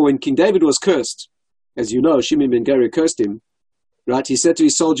 And therefore, when King David was cursed, as you know, Shimei ben Gera cursed him, right? He said to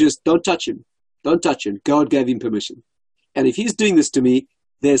his soldiers, don't touch him. Don't touch him. God gave him permission. And if he's doing this to me,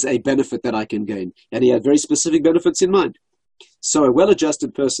 there's a benefit that I can gain. And he had very specific benefits in mind. So a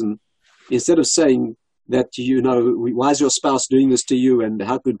well-adjusted person, instead of saying that, why is your spouse doing this to you, and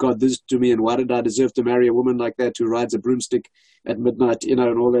how could God do this to me, and why did I deserve to marry a woman like that who rides a broomstick at midnight, and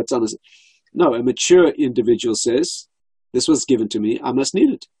all that kind of stuff. No, a mature individual says, this was given to me, I must need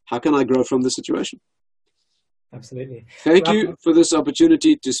it. How can I grow from the situation? Absolutely. Thank you for this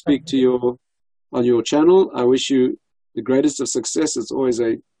opportunity to speak to you on your channel. I wish you the greatest of success. It's always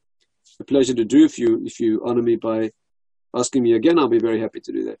a pleasure to do. If you honor me by asking me again, I'll be very happy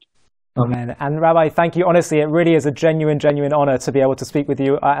to do that. Amen. And Rabbi, thank you. Honestly, it really is a genuine honor to be able to speak with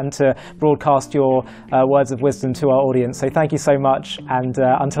you and to broadcast your words of wisdom to our audience. So thank you so much, and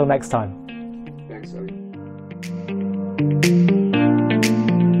until next time. Thanks, Ali.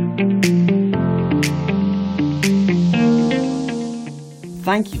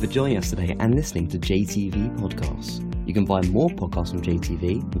 Thank you for joining us today and listening to JTV Podcasts. You can find more podcasts from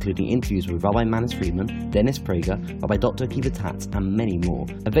JTV, including interviews with Rabbi Manis Friedman, Dennis Prager, Rabbi Dr. Akiva Tatz, and many more.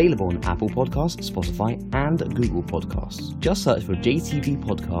 Available on Apple Podcasts, Spotify, and Google Podcasts. Just search for JTV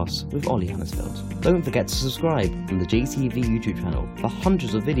Podcasts with Ollie Hannesfeld. Don't forget to subscribe on the JTV YouTube channel for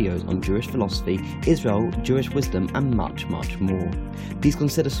hundreds of videos on Jewish philosophy, Israel, Jewish wisdom, and much, much more. Please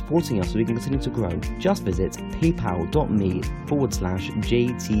consider supporting us so we can continue to grow. Just visit paypal.me/JTV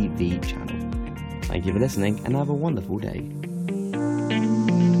channel. Thank you for listening and have a wonderful day.